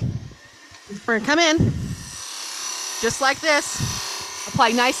 Okay, we're going to come in just like this. Apply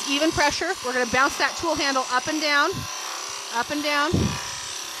nice, even pressure. We're going to bounce that tool handle up and down, up and down,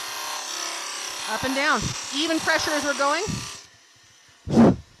 up and down. Even pressure as we're going.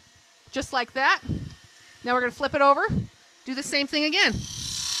 Just like that. Now we're going to flip it over. Do the same thing again.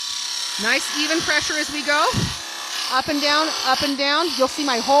 Nice even pressure as we go. Up and down, up and down. You'll see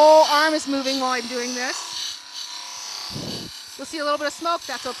my whole arm is moving while I'm doing this. You'll see a little bit of smoke.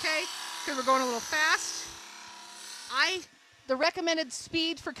 That's okay because we're going a little fast. The recommended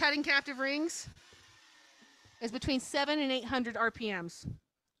speed for cutting captive rings is between 700 and 800 RPMs,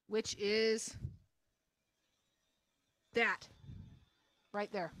 which is that right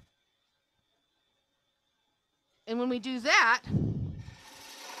there. And when we do that,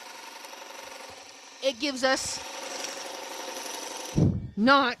 it gives us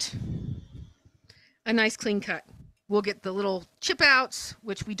not a nice clean cut. We'll get the little chip outs,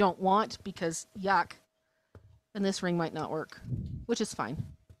 which we don't want because yuck. And this ring might not work, which is fine.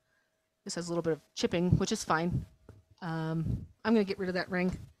 This has a little bit of chipping, which is fine. I'm going to get rid of that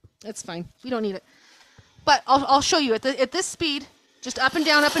ring. That's fine. We don't need it. But I'll show you at this speed, just up and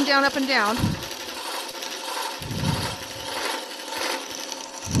down, up and down, up and down.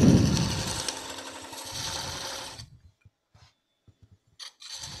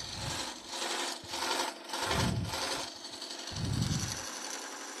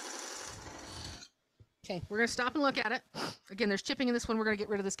 Okay, we're going to stop and look at it. Again, there's chipping in this one. We're going to get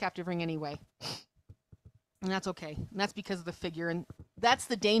rid of this captive ring anyway. And that's okay. And that's because of the figure. And that's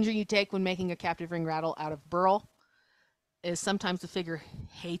the danger you take when making a captive ring rattle out of burl, is sometimes the figure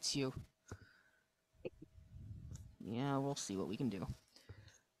hates you. Yeah, we'll see what we can do.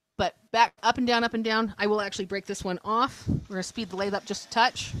 But back, up and down, up and down. I will actually break this one off. We're going to speed the lathe up just a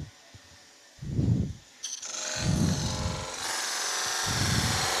touch.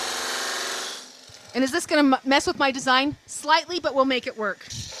 And is this going to mess with my design? Slightly, but we'll make it work.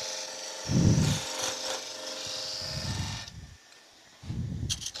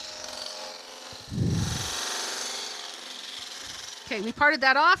 Okay, we parted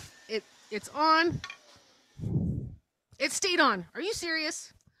that off. It's on. It stayed on. Are you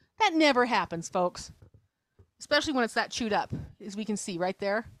serious? That never happens, folks. Especially when it's that chewed up, as we can see right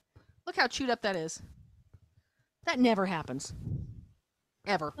there. Look how chewed up that is. That never happens.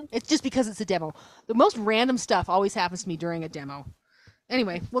 Ever. It's just because it's a demo. The most random stuff always happens to me during a demo.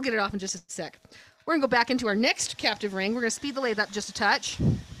 Anyway, we'll get it off in just a sec. We're going to go back into our next captive ring. We're going to speed the lathe up just a touch.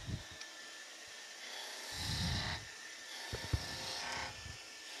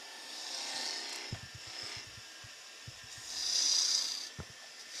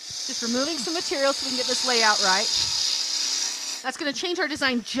 Just removing some material so we can get this layout right. That's going to change our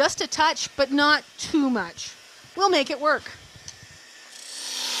design just a touch, but not too much. We'll make it work.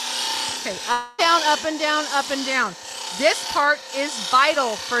 Okay, up, down, up and down, up and down. This part is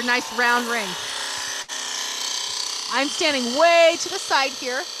vital for a nice round ring. I'm standing way to the side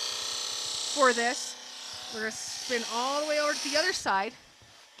here for this. We're going to spin all the way over to the other side.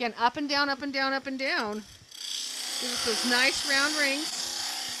 Again, up and down, up and down, up and down. Give us those nice round rings.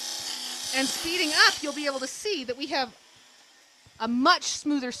 And speeding up, you'll be able to see that we have a much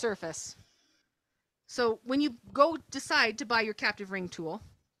smoother surface. So when you go decide to buy your captive ring tool,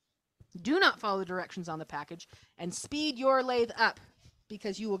 do not follow the directions on the package and speed your lathe up,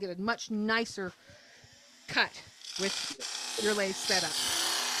 because you will get a much nicer cut with your lathe sped up.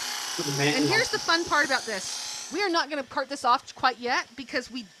 And here's the fun part about this. We are not going to part this off quite yet because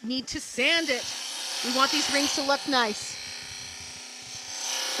we need to sand it. We want these rings to look nice.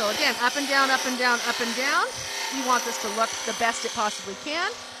 So again, up and down, up and down, up and down. We want this to look the best it possibly can.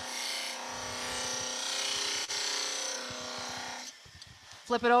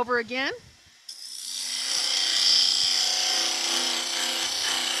 Flip it over again.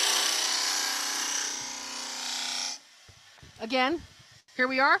 Again, here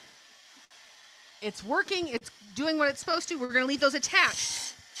we are. It's working. It's doing what it's supposed to. We're going to leave those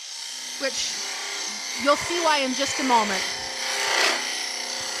attached, which you'll see why in just a moment.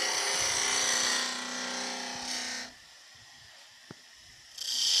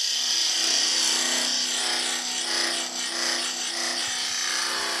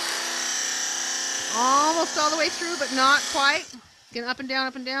 Almost all the way through, but not quite. Getting up and down,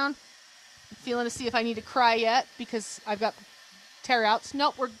 up and down. I'm feeling to see if I need to cry yet because I've got tear outs.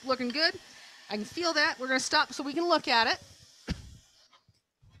 Nope, we're looking good. I can feel that. We're going to stop so we can look at it.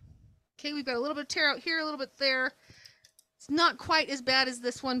 Okay, we've got a little bit of tear out here, a little bit there. It's not quite as bad as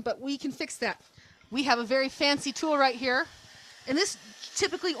this one, but we can fix that. We have a very fancy tool right here, and this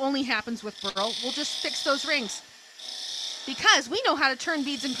typically only happens with burl. We'll just fix those rings because we know how to turn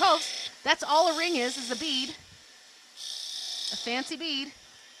beads and coves. That's all a ring is a bead, a fancy bead.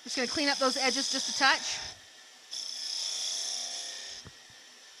 Just going to clean up those edges just a touch.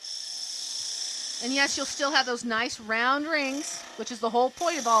 And yes, you'll still have those nice round rings, which is the whole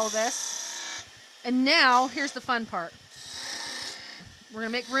point of all of this. And now, here's the fun part. We're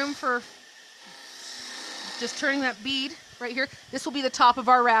going to make room for just turning that bead right here. This will be the top of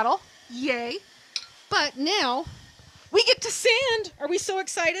our rattle. Yay. But now, we get to sand. Are we so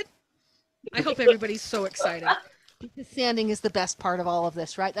excited? I hope everybody's so excited. Because sanding is the best part of all of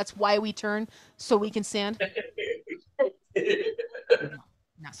this, right? That's why we turn, so we can sand.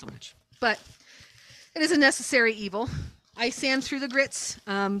 Not so much. But it is a necessary evil. I sand through the grits,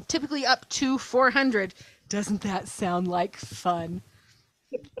 typically up to 400. Doesn't that sound like fun?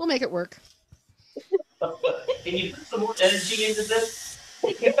 We'll make it work. Can you put some more energy into this?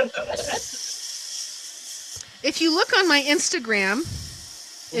 If you look on my Instagram,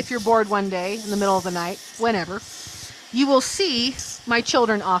 if you're bored one day in the middle of the night, whenever, you will see my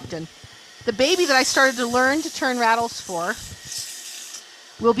children often. The baby that I started to learn to turn rattles for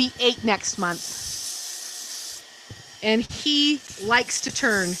will be 8 next month. And he likes to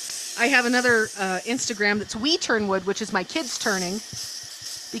turn. I have another Instagram that's We Turn Wood, which is my kids turning,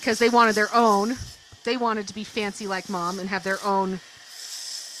 because they wanted their own. They wanted to be fancy like mom and have their own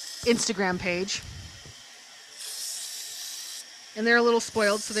Instagram page. And they're a little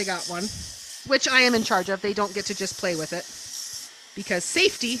spoiled, so they got one. which I am in charge of. They don't get to just play with it because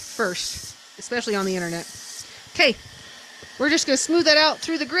safety first, especially on the internet. Okay, we're just going to smooth that out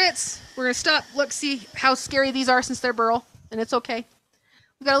through the grits. We're going to stop, look, see how scary these are since they're burl, and it's okay.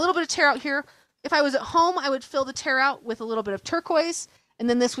 We've got a little bit of tear out here. If I was at home, I would fill the tear out with a little bit of turquoise, and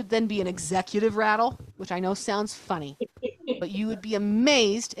then this would then be an executive rattle, which I know sounds funny, but you would be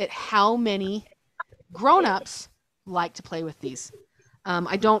amazed at how many grown-ups like to play with these.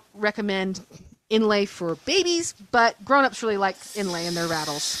 I don't recommend inlay for babies, but grown-ups really like inlay in their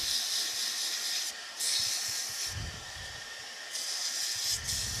rattles.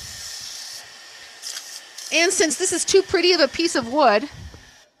 And since this is too pretty of a piece of wood,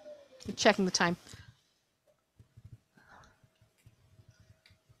 I'm checking the time.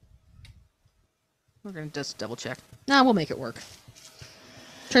 We're going to just double check. No, we'll make it work.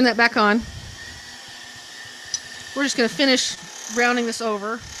 Turn that back on. We're just going to finish rounding this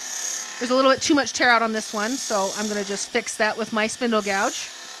over. There's a little bit too much tear out on this one, so I'm going to just fix that with my spindle gouge.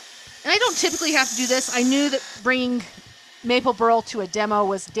 And I don't typically have to do this. I knew that bringing maple burl to a demo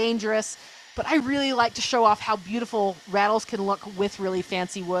was dangerous, but I really like to show off how beautiful rattles can look with really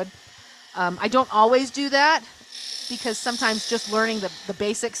fancy wood. I don't always do that because sometimes just learning the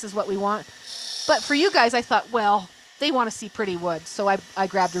basics is what we want. But for you guys, I thought, well, they want to see pretty wood, so I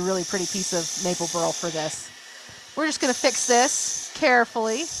grabbed a really pretty piece of maple burl for this. We're just going to fix this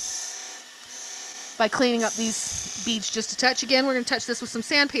carefully by cleaning up these beads just a touch. Again, we're going to touch this with some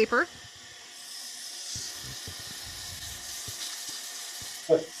sandpaper.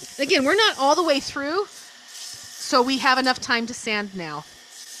 Again, we're not all the way through, so we have enough time to sand now.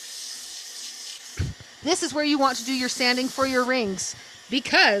 This is where you want to do your sanding for your rings,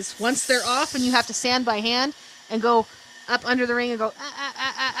 because once they're off and you have to sand by hand and go up under the ring and go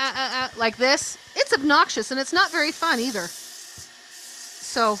like this, it's obnoxious and it's not very fun either.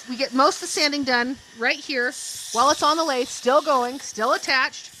 So we get most of the sanding done right here while it's on the lathe, still going, still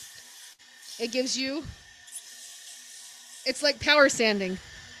attached. It gives you, it's like power sanding.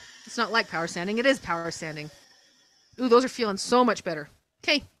 It's not like power sanding, it is power sanding. Ooh, those are feeling so much better.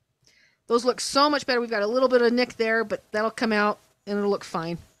 Okay, those look so much better. We've got a little bit of nick there, but that'll come out and it'll look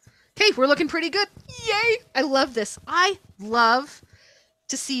fine. Okay, we're looking pretty good. Yay! I love this. I love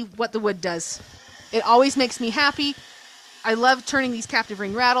to see what the wood does. It always makes me happy. I love turning these captive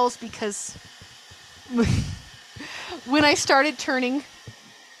ring rattles because when I started turning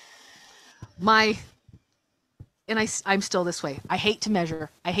my, and I'm still this way. I hate to measure.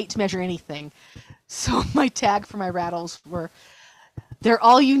 I hate to measure anything. So my tag for my rattles were, they're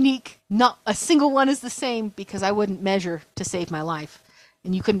all unique. Not a single one is the same because I wouldn't measure to save my life.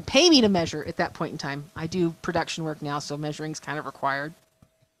 And you couldn't pay me to measure at that point in time. I do production work now, so measuring's kind of required.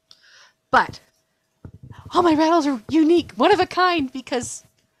 But all my rattles are unique, one of a kind, because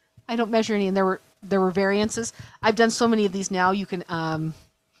I don't measure any, and there were variances. I've done so many of these now, you can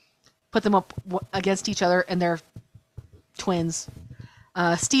put them up against each other, and they're twins.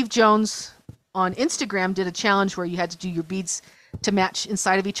 Steve Jones on Instagram did a challenge where you had to do your beads to match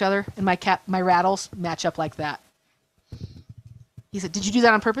inside of each other, and my rattles match up like that. He said, "Did you do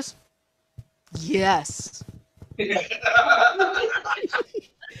that on purpose?" Yes.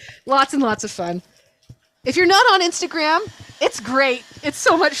 Lots and lots of fun. If you're not on Instagram, it's great. It's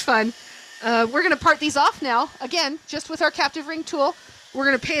so much fun. We're going to part these off now. Again, just with our captive ring tool. We're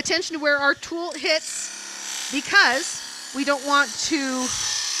going to pay attention to where our tool hits because we don't want to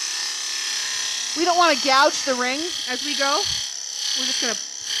gouge the ring as we go. We're just going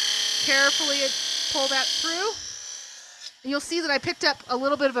to carefully pull that through. And you'll see that I picked up a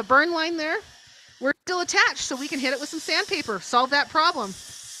little bit of a burn line there. We're still attached, so we can hit it with some sandpaper, solve that problem.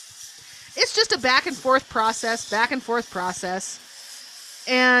 It's just a back and forth process.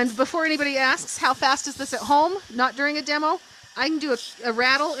 And before anybody asks, how fast is this at home? Not during a demo. I can do a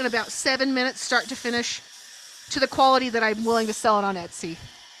rattle in about 7 minutes, start to finish, to the quality that I'm willing to sell it on Etsy.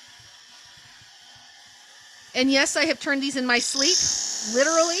 And yes, I have turned these in my sleep,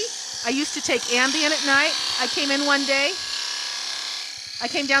 literally. I used to take Ambien at night. I came in one day. I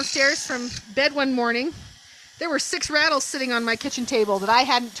came downstairs from bed one morning. There were 6 rattles sitting on my kitchen table that I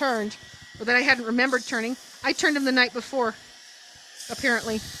hadn't turned, or that I hadn't remembered turning. I turned them the night before,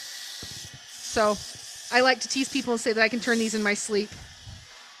 apparently. So I like to tease people and say that I can turn these in my sleep.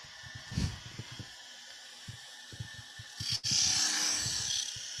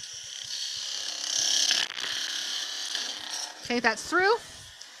 Okay, that's through.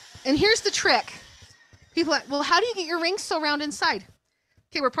 And here's the trick. People are like, well, how do you get your rings so round inside?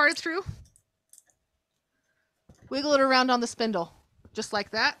 Okay, we're parted through. Wiggle it around on the spindle. Just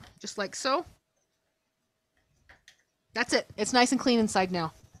like that. Just like so. That's it. It's nice and clean inside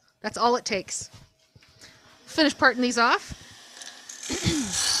now. That's all it takes. Finish parting these off.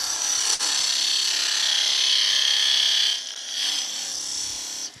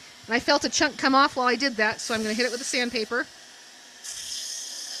 And I felt a chunk come off while I did that, so I'm going to hit it with a sandpaper.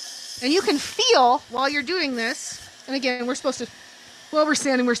 And you can feel while you're doing this, and again, we're supposed to, while we're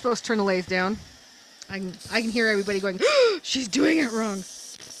sanding, we're supposed to turn the lathe down. I can hear everybody going, oh, she's doing it wrong.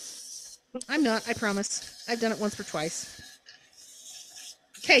 I'm not, I promise. I've done it once or twice.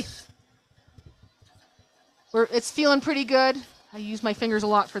 Okay. It's feeling pretty good. I use my fingers a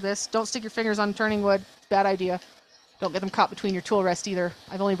lot for this. Don't stick your fingers on turning wood. Bad idea. Don't get them caught between your tool rest either.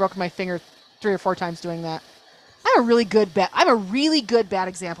 I've only broken my finger 3 or 4 times doing that. I'm a really good bad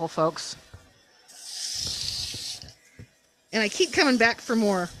example, folks. And I keep coming back for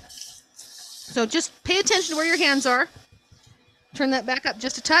more. So just pay attention to where your hands are. Turn that back up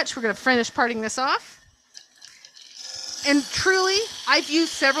just a touch. We're going to finish parting this off. And truly, I've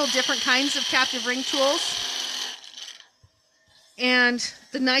used several different kinds of captive ring tools. And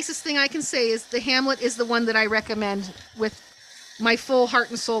the nicest thing I can say is the Hamlet is the one that I recommend with my full heart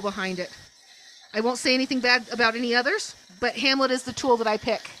and soul behind it. I won't say anything bad about any others, but Hamlet is the tool that I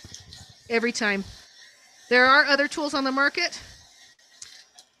pick every time. There are other tools on the market.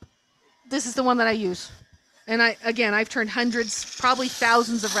 This is the one that I use. And I've turned hundreds, probably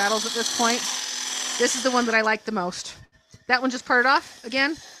thousands of rattles at this point. This is the one that I like the most. That one just parted off,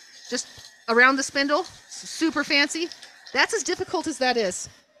 again, just around the spindle, super fancy. That's as difficult as that is.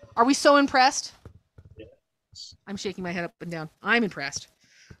 Are we so impressed? Yes. I'm shaking my head up and down. I'm impressed.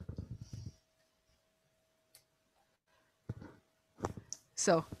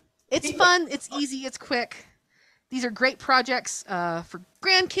 So it's fun, it's easy, it's quick. These are great projects for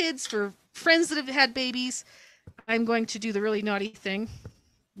grandkids, for friends that have had babies. I'm going to do the really naughty thing.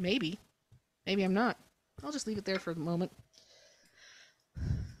 Maybe I'm not. I'll just leave it there for the moment.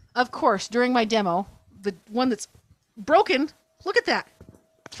 Of course, during my demo, the one that's broken, look at that.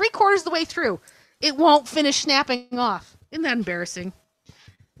 3/4 of the way through. It won't finish snapping off. Isn't that embarrassing?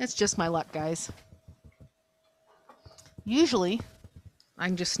 That's just my luck, guys. Usually, I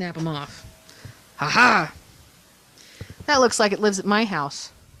can just snap them off. Ha-ha! That looks like it lives at my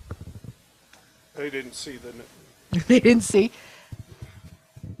house. They didn't see the... They didn't see.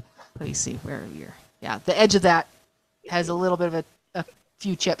 Let me see, where are you? Yeah, the edge of that has a little bit of a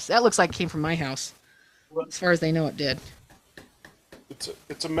few chips. That looks like it came from my house. As far as they know, it did.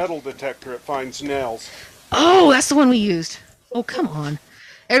 It's a metal detector. It finds nails. Oh, that's the one we used. Oh, come on.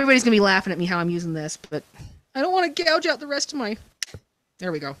 Everybody's going to be laughing at me how I'm using this, but I don't want to gouge out the rest of my...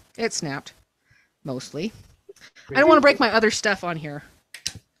 There we go. It snapped. Mostly. I don't want to break my other stuff on here.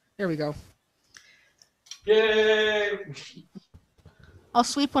 There we go. Yay! I'll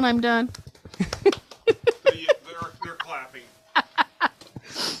sweep when I'm done. They're clapping.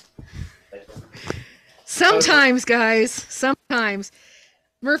 Sometimes, guys. Sometimes.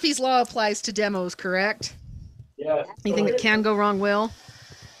 Murphy's Law applies to demos, correct? Yeah. Anything that can go wrong will.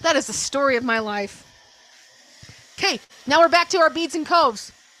 That is the story of my life. Okay, now we're back to our beads and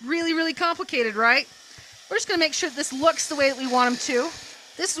coves. Really, really complicated, right? We're just going to make sure this looks the way that we want them to.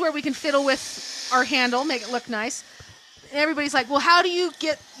 This is where we can fiddle with our handle, make it look nice. And everybody's like, well, how do you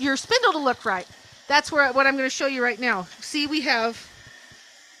get your spindle to look right? That's what I'm going to show you right now. See, we have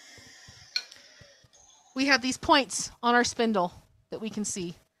these points on our spindle that we can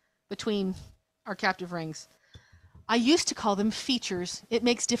see between our captive rings. I used to call them features. It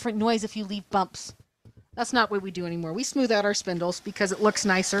makes different noise if you leave bumps. That's not what we do anymore. We smooth out our spindles because it looks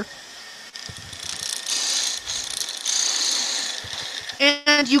nicer.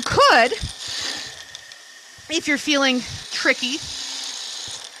 And you could, if you're feeling tricky,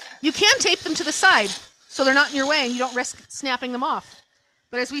 you can tape them to the side so they're not in your way and you don't risk snapping them off.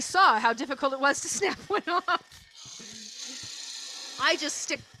 But as we saw how difficult it was to snap one off, I just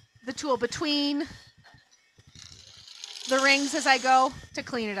stick the tool between the rings as I go to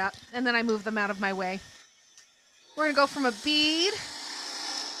clean it up, and then I move them out of my way. We're going to go from a bead,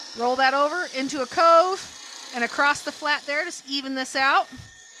 roll that over into a cove, and across the flat there to even this out.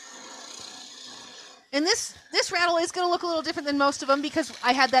 And this rattle is going to look a little different than most of them because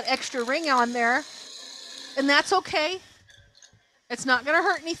I had that extra ring on there, and that's okay. It's not going to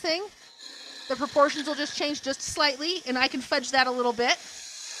hurt anything. The proportions will just change just slightly, and I can fudge that a little bit.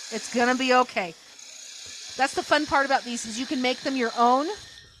 It's going to be okay. That's the fun part about these is you can make them your own,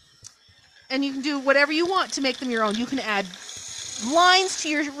 and you can do whatever you want to make them your own. You can add lines to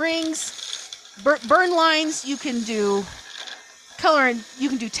your rings, burn lines. You can do color, and you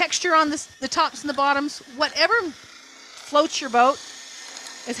can do texture on the tops and the bottoms. Whatever floats your boat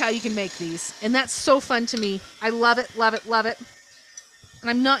is how you can make these, and that's so fun to me. I love it, love it, love it. And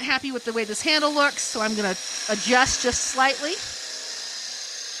I'm not happy with the way this handle looks, so I'm going to adjust just slightly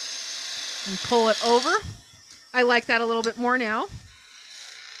and pull it over. I like that a little bit more now.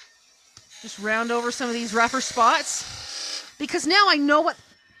 Just round over some of these rougher spots. Because now I know what...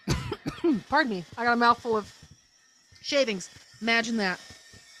 Pardon me. I got a mouthful of shavings. Imagine that.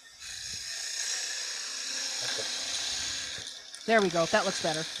 There we go. That looks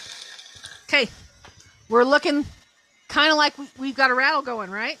better. Okay. We're looking kind of like we've got a rattle going,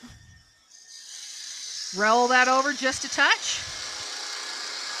 right? Roll that over just a touch.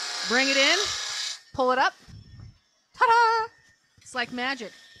 Bring it in. Pull it up. Ta-da! It's like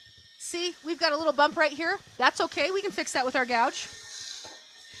magic. See, we've got a little bump right here. That's okay. We can fix that with our gouge.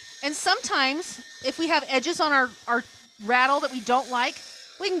 And sometimes, if we have edges on our rattle that we don't like,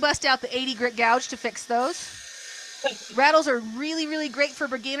 we can bust out the 80 grit gouge to fix those. Rattles are really, really great for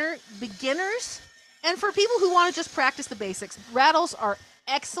beginners and for people who want to just practice the basics. Rattles are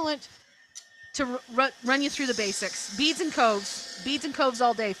excellent to run you through the basics. Beads and coves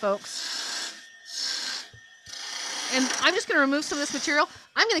all day, folks. And I'm just going to remove some of this material.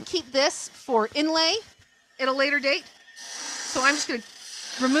 I'm going to keep this for inlay at a later date. So I'm just going to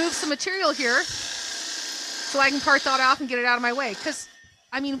remove some material here so I can part that off and get it out of my way. Because,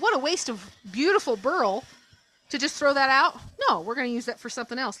 I mean, what a waste of beautiful burl to just throw that out. No, we're going to use that for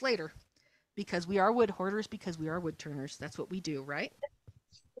something else later. Because we are wood hoarders, because we are wood turners. That's what we do, right?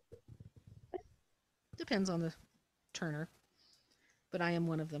 Depends on the turner. But I am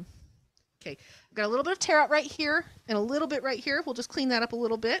one of them. Okay, I've got a little bit of tear out right here and a little bit right here. We'll just clean that up a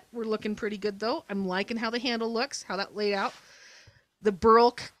little bit. We're looking pretty good though. I'm liking how the handle looks, how that laid out. The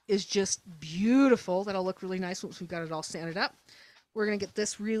burl is just beautiful. That'll look really nice once we've got it all sanded up. We're going to get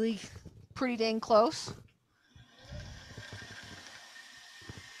this really pretty dang close.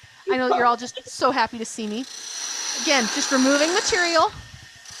 I know you're all just so happy to see me. Again, just removing material.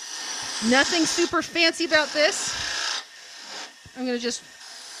 Nothing super fancy about this. I'm going to just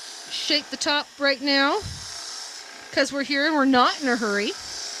shape the top right now because we're here and we're not in a hurry.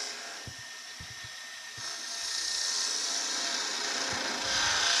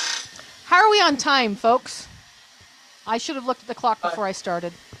 How are we on time, folks? I should have looked at the clock before I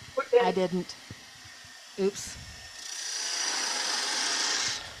started. I didn't. Oops.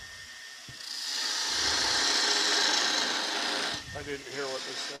 I didn't hear what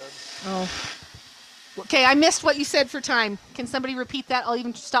they said. Oh. Okay, I missed what you said for time. Can somebody repeat that? I'll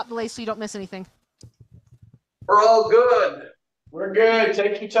even stop delay so you don't miss anything. We're all good. We're good.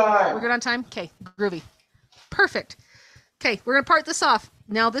 Take your time. We're good on time? Okay, groovy. Perfect. Okay, we're going to part this off.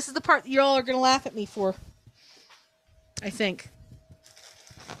 Now, this is the part that you all are going to laugh at me for. I think.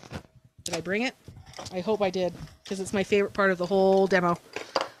 Did I bring it? I hope I did, because it's my favorite part of the whole demo.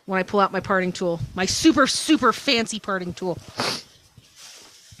 When I pull out my parting tool. My super, super fancy parting tool.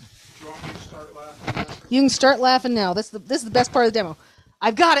 Do you want me to start laughing now? You can start laughing now. This is the best part of the demo.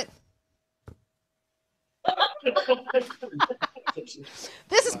 I've got it.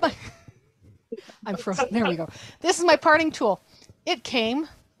 This is my... I'm frozen. There we go. This is my parting tool. It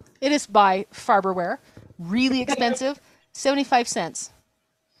is by Farberware. Really expensive. 75 cents.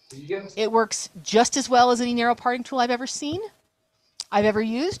 It works just as well as any narrow parting tool I've ever seen. I've ever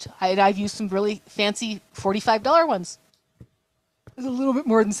used. I've used some really fancy $45 ones. It's a little bit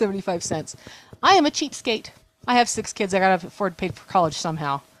more than 75 cents. I am a cheapskate. I have 6 kids. I gotta afford to pay for college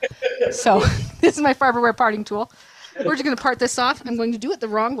somehow. So this is my Farberware parting tool. We're just going to part this off. I'm going to do it the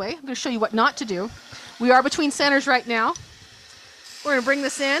wrong way. I'm going to show you what not to do. We are between centers right now. We're going to bring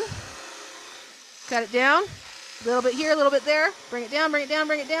this in. Cut it down. A little bit here, a little bit there. Bring it down, bring it down,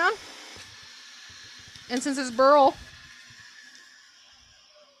 bring it down. And since it's burl,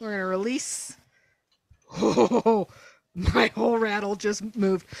 we're going to release. Oh, my whole rattle just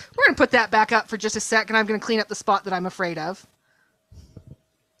moved. We're going to put that back up for just a sec, and I'm going to clean up the spot that I'm afraid of.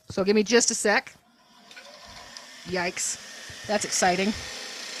 So give me just a sec. Yikes. That's exciting.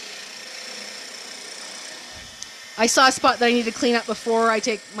 I saw a spot that I need to clean up before I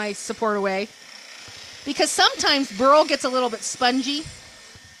take my support away. Because sometimes burl gets a little bit spongy.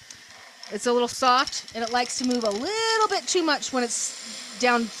 It's a little soft, and it likes to move a little bit too much when it's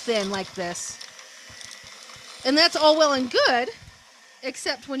down thin like this. And that's all well and good,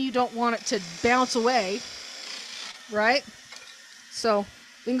 except when you don't want it to bounce away, right? So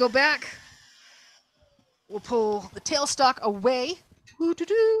we can go back. We'll pull the tailstock away.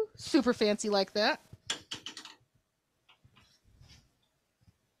 Woo-doo-doo. Super fancy like that.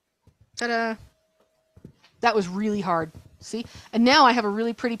 Ta-da. That was really hard. See? And now I have a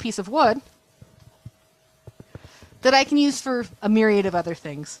really pretty piece of wood that I can use for a myriad of other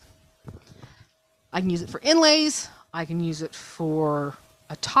things. I can use it for inlays. I can use it for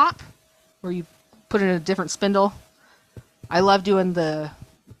a top where you put in a different spindle. I love doing the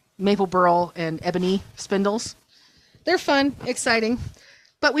maple burl and ebony spindles. They're fun, exciting.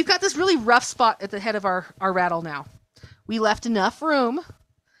 But we've got this really rough spot at the head of our rattle now. We left enough room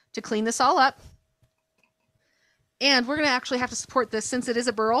to clean this all up. And we're going to actually have to support this since it is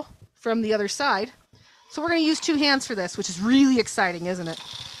a burl from the other side. So we're going to use 2 hands for this, which is really exciting, isn't it?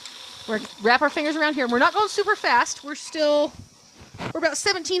 We're going to wrap our fingers around here. And we're not going super fast. We're about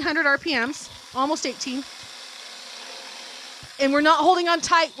 1,700 RPMs, almost 18. And we're not holding on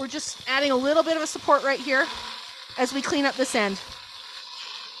tight. We're just adding a little bit of a support right here as we clean up this end.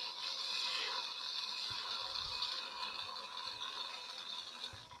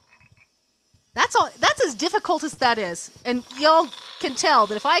 That's all. That's as difficult as that is. And y'all can tell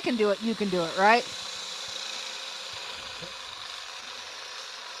that if I can do it, you can do it, right?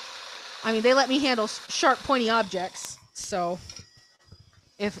 I mean, they let me handle sharp, pointy objects. So,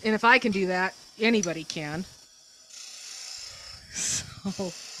 if I can do that, anybody can.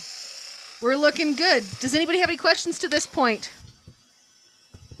 So, we're looking good. Does anybody have any questions to this point?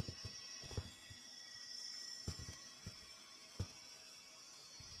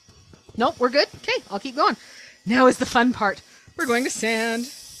 Nope, we're good. Okay, I'll keep going. Now is the fun part. We're going to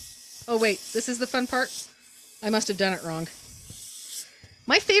sand. Oh wait, this is the fun part? I must have done it wrong.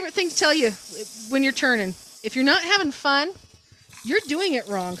 My favorite thing to tell you when you're turning, if you're not having fun, you're doing it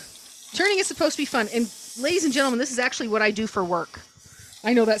wrong. Turning is supposed to be fun. And ladies and gentlemen, this is actually what I do for work.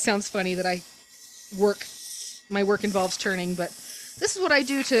 I know that sounds funny that my work involves turning, but this is what I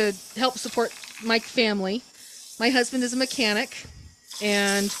do to help support my family. My husband is a mechanic,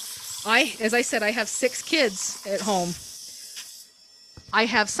 and as I said, I have 6 kids at home. I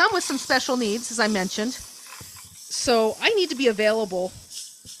have some with some special needs, as I mentioned. So I need to be available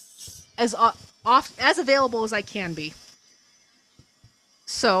as available as I can be.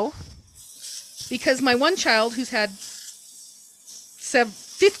 So, because my one child who's had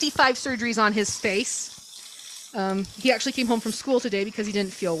 55 surgeries on his face, he actually came home from school today because he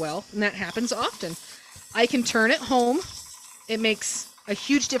didn't feel well, and that happens often. I can turn at home. It makes a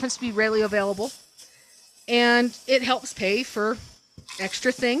huge difference to be readily available, and it helps pay for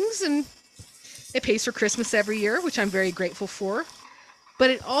extra things, and it pays for Christmas every year, which I'm very grateful for. But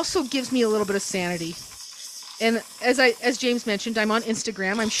it also gives me a little bit of sanity. And as James mentioned, I'm on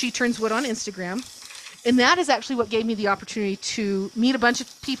Instagram. I'm She Turns Wood on Instagram. And that is actually what gave me the opportunity to meet a bunch of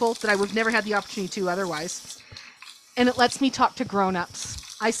people that I would have never had the opportunity to otherwise. And it lets me talk to grown-ups.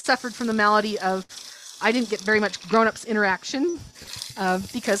 I suffered from the malady of I didn't get very much grown-ups interaction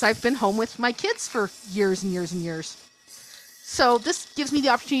because I've been home with my kids for years and years and years. So this gives me the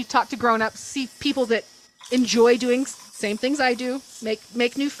opportunity to talk to grown-ups, see people that enjoy doing same things I do,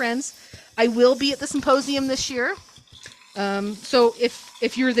 make new friends. I will be at the symposium this year. So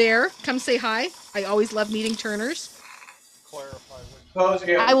if you're there, come say hi. I always love meeting turners. Clarify.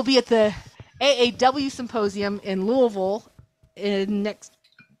 I will be at the AAW symposium in Louisville I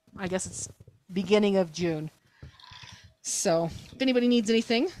guess it's beginning of June. So if anybody needs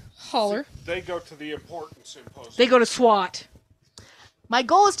anything, holler. They go to the important symposium. They go to SWAT. My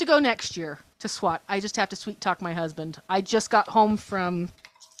goal is to go next year to SWAT. I just have to sweet talk my husband. I just got home from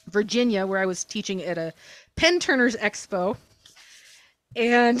Virginia where I was teaching at a Pen Turners Expo.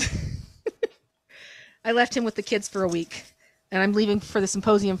 And I left him with the kids for a week. And I'm leaving for the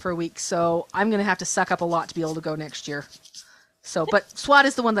symposium for a week. So I'm going to have to suck up a lot to be able to go next year. So, but SWAT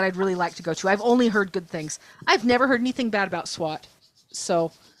is the one that I'd really like to go to. I've only heard good things. I've never heard anything bad about SWAT.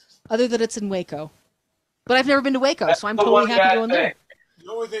 So, other than it's in Waco. But I've never been to Waco, so I'm totally happy going there.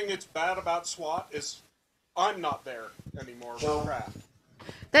 The only thing that's bad about SWAT is I'm not there anymore for craft.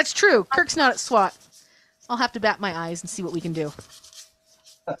 That's true. Kirk's not at SWAT. I'll have to bat my eyes and see what we can do.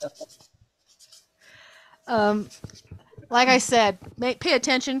 Like I said, pay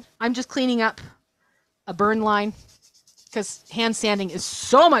attention. I'm just cleaning up a burn line because hand sanding is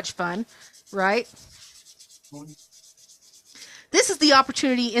so much fun, right? This is the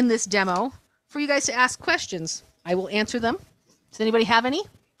opportunity in this demo for you guys to ask questions. I will answer them. Does anybody have any?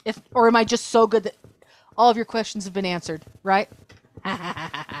 Or am I just so good that all of your questions have been answered, right?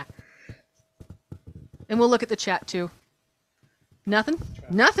 And we'll look at the chat too. Nothing?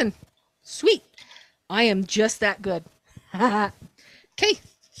 Nothing. Sweet. I am just that good. Okay.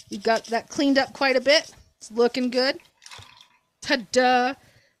 We've got that cleaned up quite a bit. It's looking good. Ta-da.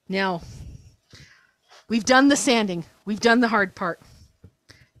 Now, we've done the sanding. We've done the hard part.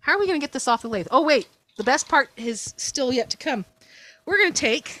 How are we going to get this off the lathe? Oh, wait. The best part is still yet to come. We're going to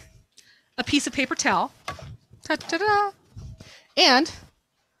take a piece of paper towel. Ta-da-da. And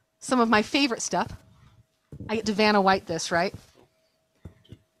some of my favorite stuff. I get to Vanna White this, right?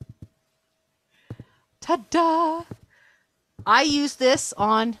 Ta-da! I use this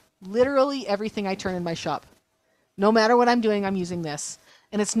on literally everything I turn in my shop. No matter what I'm doing, I'm using this.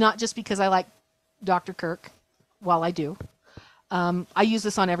 And it's not just because I like Dr. Kirk, while I do. I use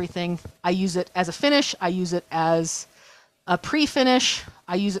this on everything. I use it as a finish. I use it as a pre-finish.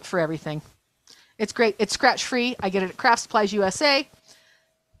 I use it for everything. It's great. It's scratch-free. I get it at Craft Supplies USA,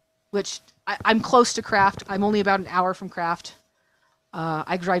 which I'm close to Craft. I'm only about an hour from Craft.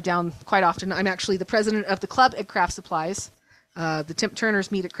 I drive down quite often. I'm actually the president of the club at Craft Supplies. The Tim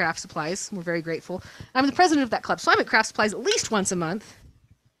Turners meet at Craft Supplies. We're very grateful. I'm the president of that club, so I'm at Craft Supplies at least once a month,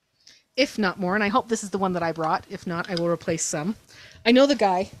 if not more. And I hope this is the one that I brought. If not, I will replace some. I know a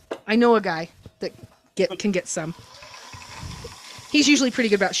guy that can get some. He's usually pretty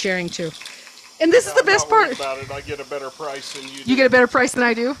good about sharing too. And this is the best part. About it, I get a better price than you do. You get a better price than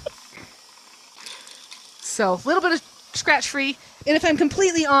I do. So a little bit of scratch-free. And if I'm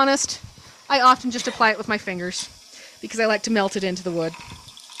completely honest, I often just apply it with my fingers because I like to melt it into the wood.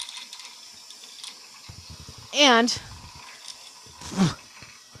 And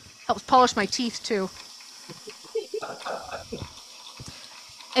helps polish my teeth too.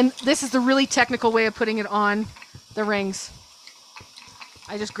 And this is the really technical way of putting it on the rings.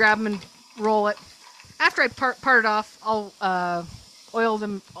 I just grab them and roll it. After I part it off, I'll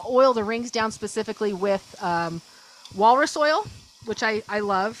oil the rings down specifically with walrus oil, which I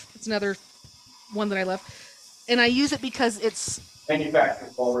love. It's another one that I love. And I use it because it's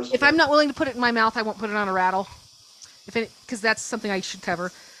Manufactured walrus. if I'm not willing to put it in my mouth, I won't put it on a rattle. Because that's something I should cover.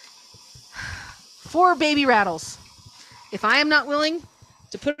 For baby rattles, if I am not willing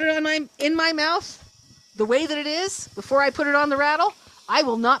to put it in my mouth the way that it is before I put it on the rattle, I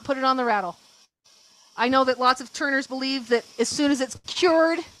will not put it on the rattle. I know that lots of turners believe that as soon as it's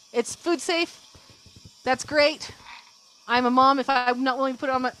cured, it's food safe. That's great. I'm a mom. If I'm not willing to put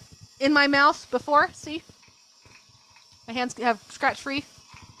it in my mouth before, see? My hands have scratch-free.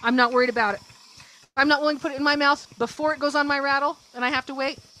 I'm not worried about it. If I'm not willing to put it in my mouth before it goes on my rattle and I have to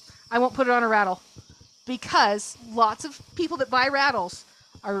wait, I won't put it on a rattle. Because lots of people that buy rattles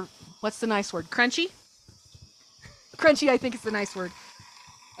are, what's the nice word? Crunchy? Crunchy, I think is the nice word.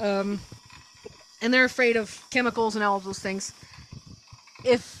 And they're afraid of chemicals and all of those things.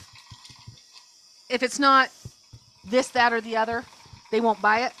 If it's not this, that, or the other, they won't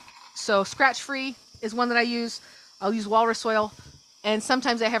buy it. So scratch-free is one that I use. I'll use walrus oil. And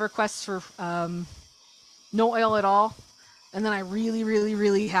sometimes I have requests for no oil at all. And then I really, really,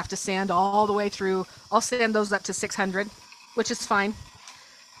 really have to sand all the way through. I'll sand those up to 600, which is fine.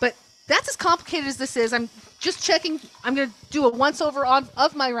 But that's as complicated as this is. I'm just checking. I'm going to do a once-over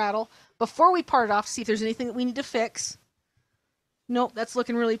of my rattle before we part it off, see if there's anything that we need to fix. Nope, that's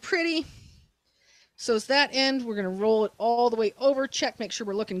looking really pretty. So is that end. We're going to roll it all the way over, check, make sure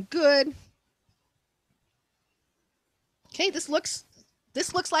we're looking good. Okay, this looks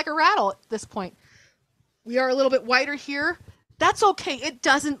like a rattle at this point. We are a little bit wider here. That's okay. It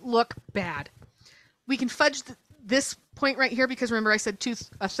doesn't look bad. We can fudge this point right here because remember I said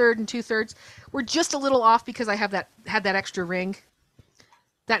a third and 2/3. We're just a little off because I had that extra ring.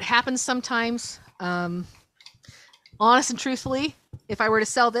 That happens sometimes. Honest and truthfully, if I were to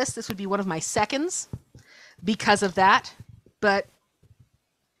sell this would be one of my seconds because of that. But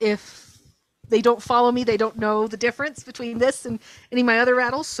if they don't follow me, they don't know the difference between this and any of my other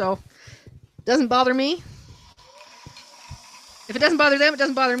rattles. So it doesn't bother me. If it doesn't bother them, it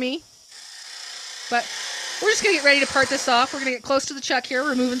doesn't bother me. But we're just going to get ready to part this off. We're going to get close to the chuck here,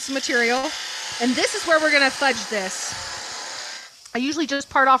 removing some material. And this is where we're going to fudge this. I usually just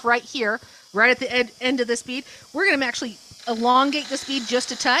part off right here, right at the end of this bead. We're going to actually elongate this bead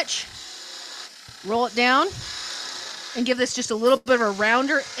just a touch. Roll it down. And give this just a little bit of a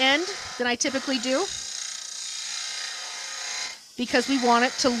rounder end than I typically do. Because we want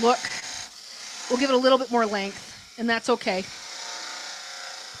it to look, we'll give it a little bit more length. And that's okay.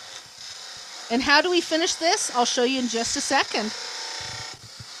 And how do we finish this? I'll show you in just a second.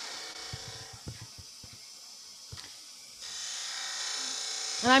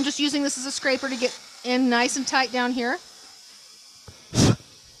 And I'm just using this as a scraper to get in nice and tight down here.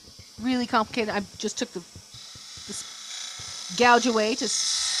 Really complicated. I just took this gouge away to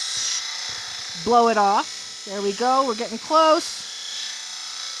blow it off. There we go. We're getting close.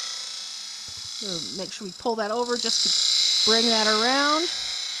 So make sure we pull that over just to bring that around.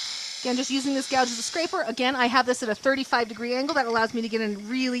 Again, just using this gouge as a scraper. Again, I have this at a 35-degree angle. That allows me to get in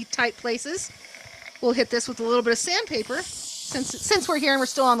really tight places. We'll hit this with a little bit of sandpaper. Since we're here and we're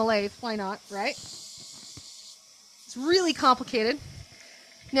still on the lathe, why not, right? It's really complicated.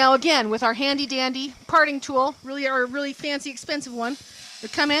 Now again, with our handy-dandy parting tool, really our really fancy, expensive one, we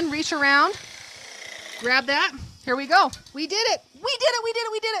come in, reach around, grab that. Here we go. We did it. We did it. We did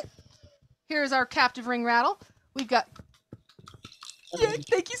it. We did it. Here's our captive ring rattle. We've got. Yay,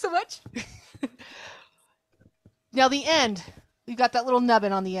 thank you so much. Now the end. We've got that little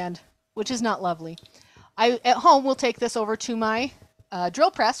nubbin on the end, which is not lovely. At home will take this over to my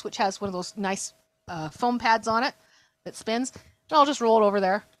drill press, which has one of those nice foam pads on it that spins. And I'll just roll it over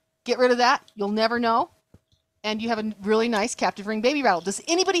there. Get rid of that. You'll never know. And you have a really nice captive ring baby rattle. Does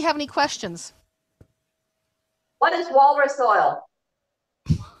anybody have any questions? What is walrus oil?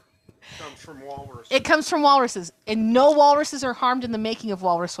 Comes from walrus. It comes from walruses, and no walruses are harmed in the making of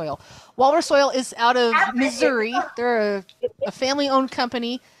walrus oil. Walrus oil is out of Missouri. They're a family-owned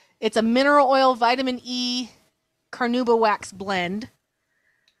company. It's a mineral oil, vitamin E, carnauba wax blend.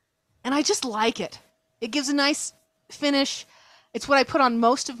 And I just like it. It gives a nice finish. It's what I put on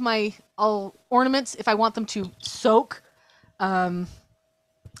most of my ornaments if I want them to soak.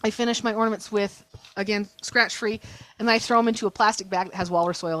 I finish my ornaments with, again, scratch-free, and then I throw them into a plastic bag that has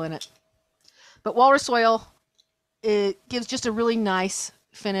walrus oil in it. But walrus oil, it gives just a really nice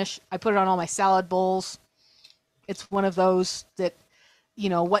finish. I put it on all my salad bowls. It's one of those that, you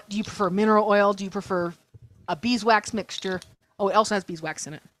know, what do you prefer, mineral oil? Do you prefer a beeswax mixture? Oh, it also has beeswax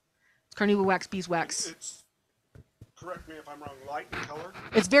in it. It's carnauba wax, beeswax. It's, correct me if I'm wrong, light in color?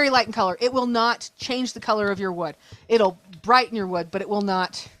 It's very light in color. It will not change the color of your wood. It'll brighten your wood, but it will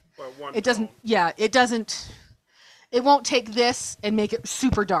not. Well, It doesn't, yeah, it doesn't, it won't take this and make it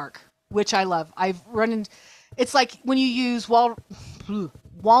super dark, which I love. I've run in, it's like when you use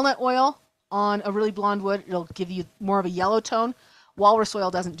walnut oil on a really blonde wood, it'll give you more of a yellow tone. Walrus oil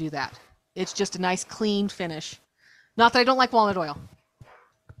doesn't do that. It's just a nice clean finish. Not that I don't like walnut oil.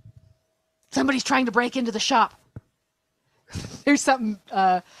 Somebody's trying to break into the shop. There's something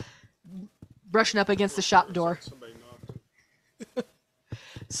brushing up against the shop door. Somebody knocked.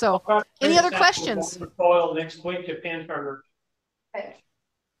 So, any other questions? Oil next week to Pan Turner.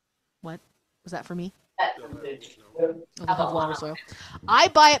 What was that for me? No. Oh, they'll have walrus oil. I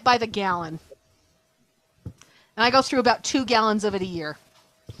buy it by the gallon, and I go through about 2 gallons of it a year.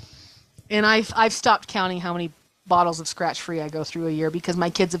 And I've stopped counting how many bottles of scratch-free I go through a year because my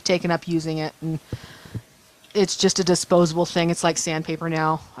kids have taken up using it, and it's just a disposable thing. It's like sandpaper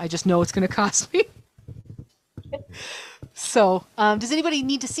now. I just know it's going to cost me. So, does anybody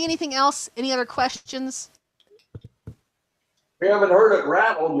need to see anything else? Any other questions? We haven't heard it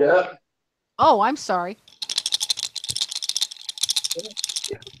rattle yet. Oh, I'm sorry.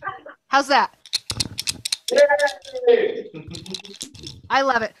 How's that? I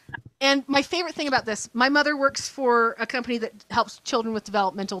love it. And my favorite thing about this, my mother works for a company that helps children with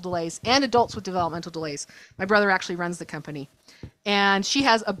developmental delays and adults with developmental delays. My brother actually runs the company. And she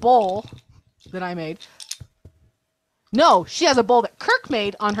has a bowl that I made. No, she has a bowl that Kirk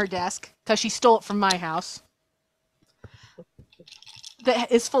made on her desk because she stole it from my house.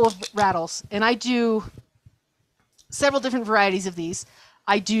 That is full of rattles. And I do several different varieties of these.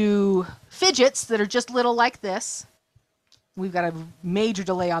 I do fidgets that are just little like this. We've got a major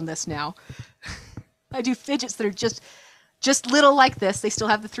delay on this now. I do fidgets that are just little like this. They still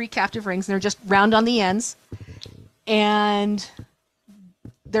have the 3 captive rings, and they're just round on the ends. And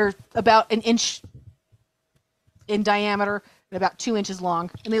they're about an inch in diameter and about 2 inches long,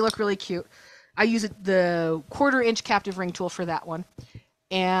 and they look really cute. I use the 1/4 inch captive ring tool for that one.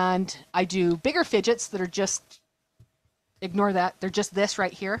 And I do bigger fidgets that are just, ignore that, they're just this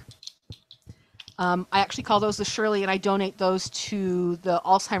right here. I actually call those the Shirley, and I donate those to the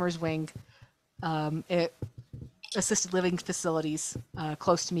Alzheimer's wing at assisted living facilities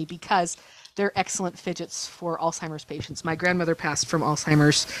close to me because they're excellent fidgets for Alzheimer's patients. My grandmother passed from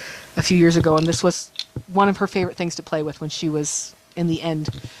Alzheimer's a few years ago, and this was one of her favorite things to play with when she was in the end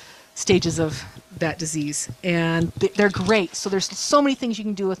stages of that disease. And they're great. So there's so many things you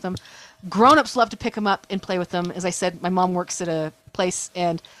can do with them. Grown-ups love to pick them up and play with them. As I said, my mom works at a place,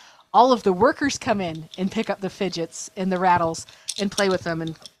 and all of the workers come in and pick up the fidgets and the rattles and play with them.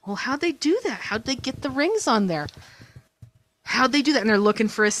 And, well, how'd they do that? How'd they get the rings on there? How'd they do that? And they're looking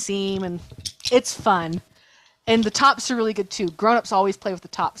for a seam, and it's fun. And the tops are really good, too. Grown-ups always play with the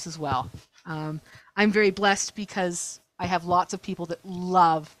tops as well. I'm very blessed because I have lots of people that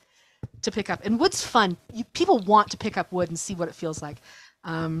love to pick up. And wood's fun. People want to pick up wood and see what it feels like.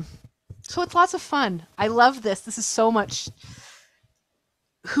 So it's lots of fun. I love this. This is so much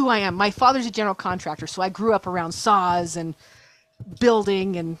who I am. My father's a general contractor, so I grew up around saws and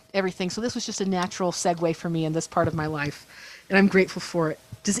building and everything. So this was just a natural segue for me in this part of my life, and I'm grateful for it.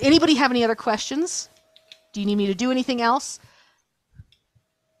 Does anybody have any other questions? Do you need me to do anything else?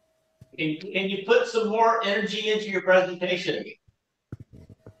 Can you put some more energy into your presentation?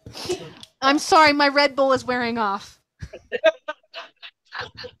 I'm sorry, my Red Bull is wearing off.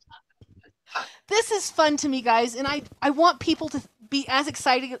 This is fun to me, guys, and I want people to be as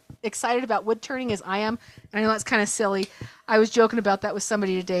excited about wood turning as I am. And I know that's kind of silly. I was joking about that with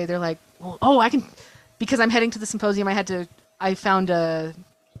somebody today. They're like, well, oh, I can, because I'm heading to the symposium, I found a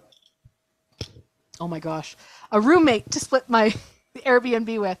roommate to split my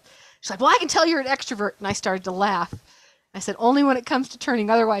Airbnb with. She's like, well, I can tell you're an extrovert. And I started to laugh. I said, only when it comes to turning.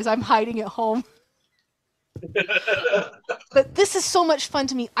 Otherwise, I'm hiding at home. But this is so much fun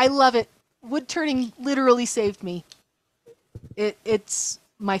to me. I love it. Wood turning literally saved me. It's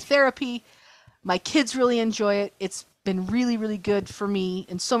my therapy. My kids really enjoy it. It's been really, really good for me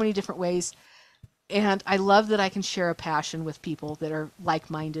in so many different ways. And I love that I can share a passion with people that are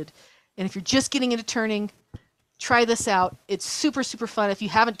like-minded. And if you're just getting into turning, try this out. It's super, super fun. If you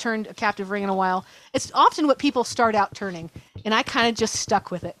haven't turned a captive ring in a while, it's often what people start out turning. And I kind of just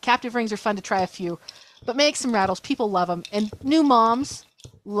stuck with it. Captive rings are fun to try a few. But make some rattles. People love them. And new moms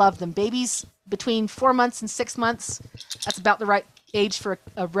love them. Babies between 4 months and 6 months, that's about the right age for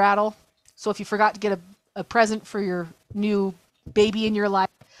a rattle. So if you forgot to get a present for your new baby in your life,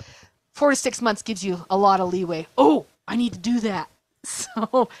 4 to 6 months gives you a lot of leeway. Oh, I need to do that.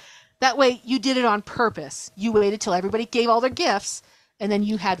 So that way you did it on purpose. You waited till everybody gave all their gifts, and then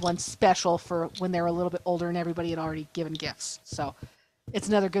you had one special for when they were a little bit older and everybody had already given gifts. So it's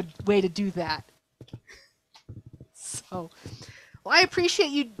another good way to do that. So, well, I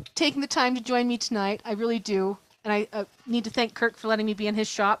appreciate you taking the time to join me tonight. I really do. And I need to thank Kirk for letting me be in his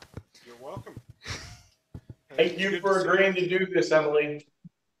shop. You're welcome. Thank you for agreeing to do this, Emily.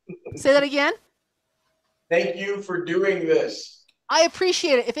 Say that again? Thank you for doing this. I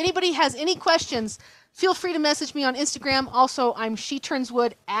appreciate it. If anybody has any questions, feel free to message me on Instagram. Also, I'm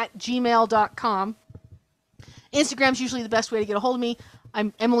sheturnswood@gmail.com. Instagram's usually the best way to get a hold of me.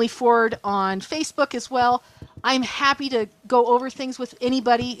 I'm Emily Ford on Facebook as well. I'm happy to go over things with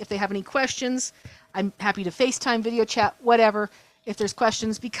anybody if they have any questions. I'm happy to FaceTime, video chat, whatever, if there's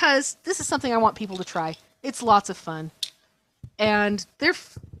questions, because this is something I want people to try. It's lots of fun. And they're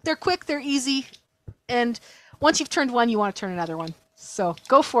quick, they're easy, and once you've turned one, you want to turn another one. So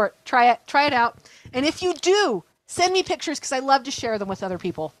go for it. Try it out. And if you do, send me pictures because I love to share them with other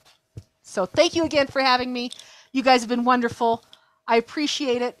people. So thank you again for having me. You guys have been wonderful. I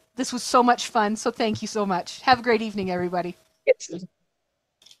appreciate it. This was so much fun. So thank you so much. Have a great evening, everybody.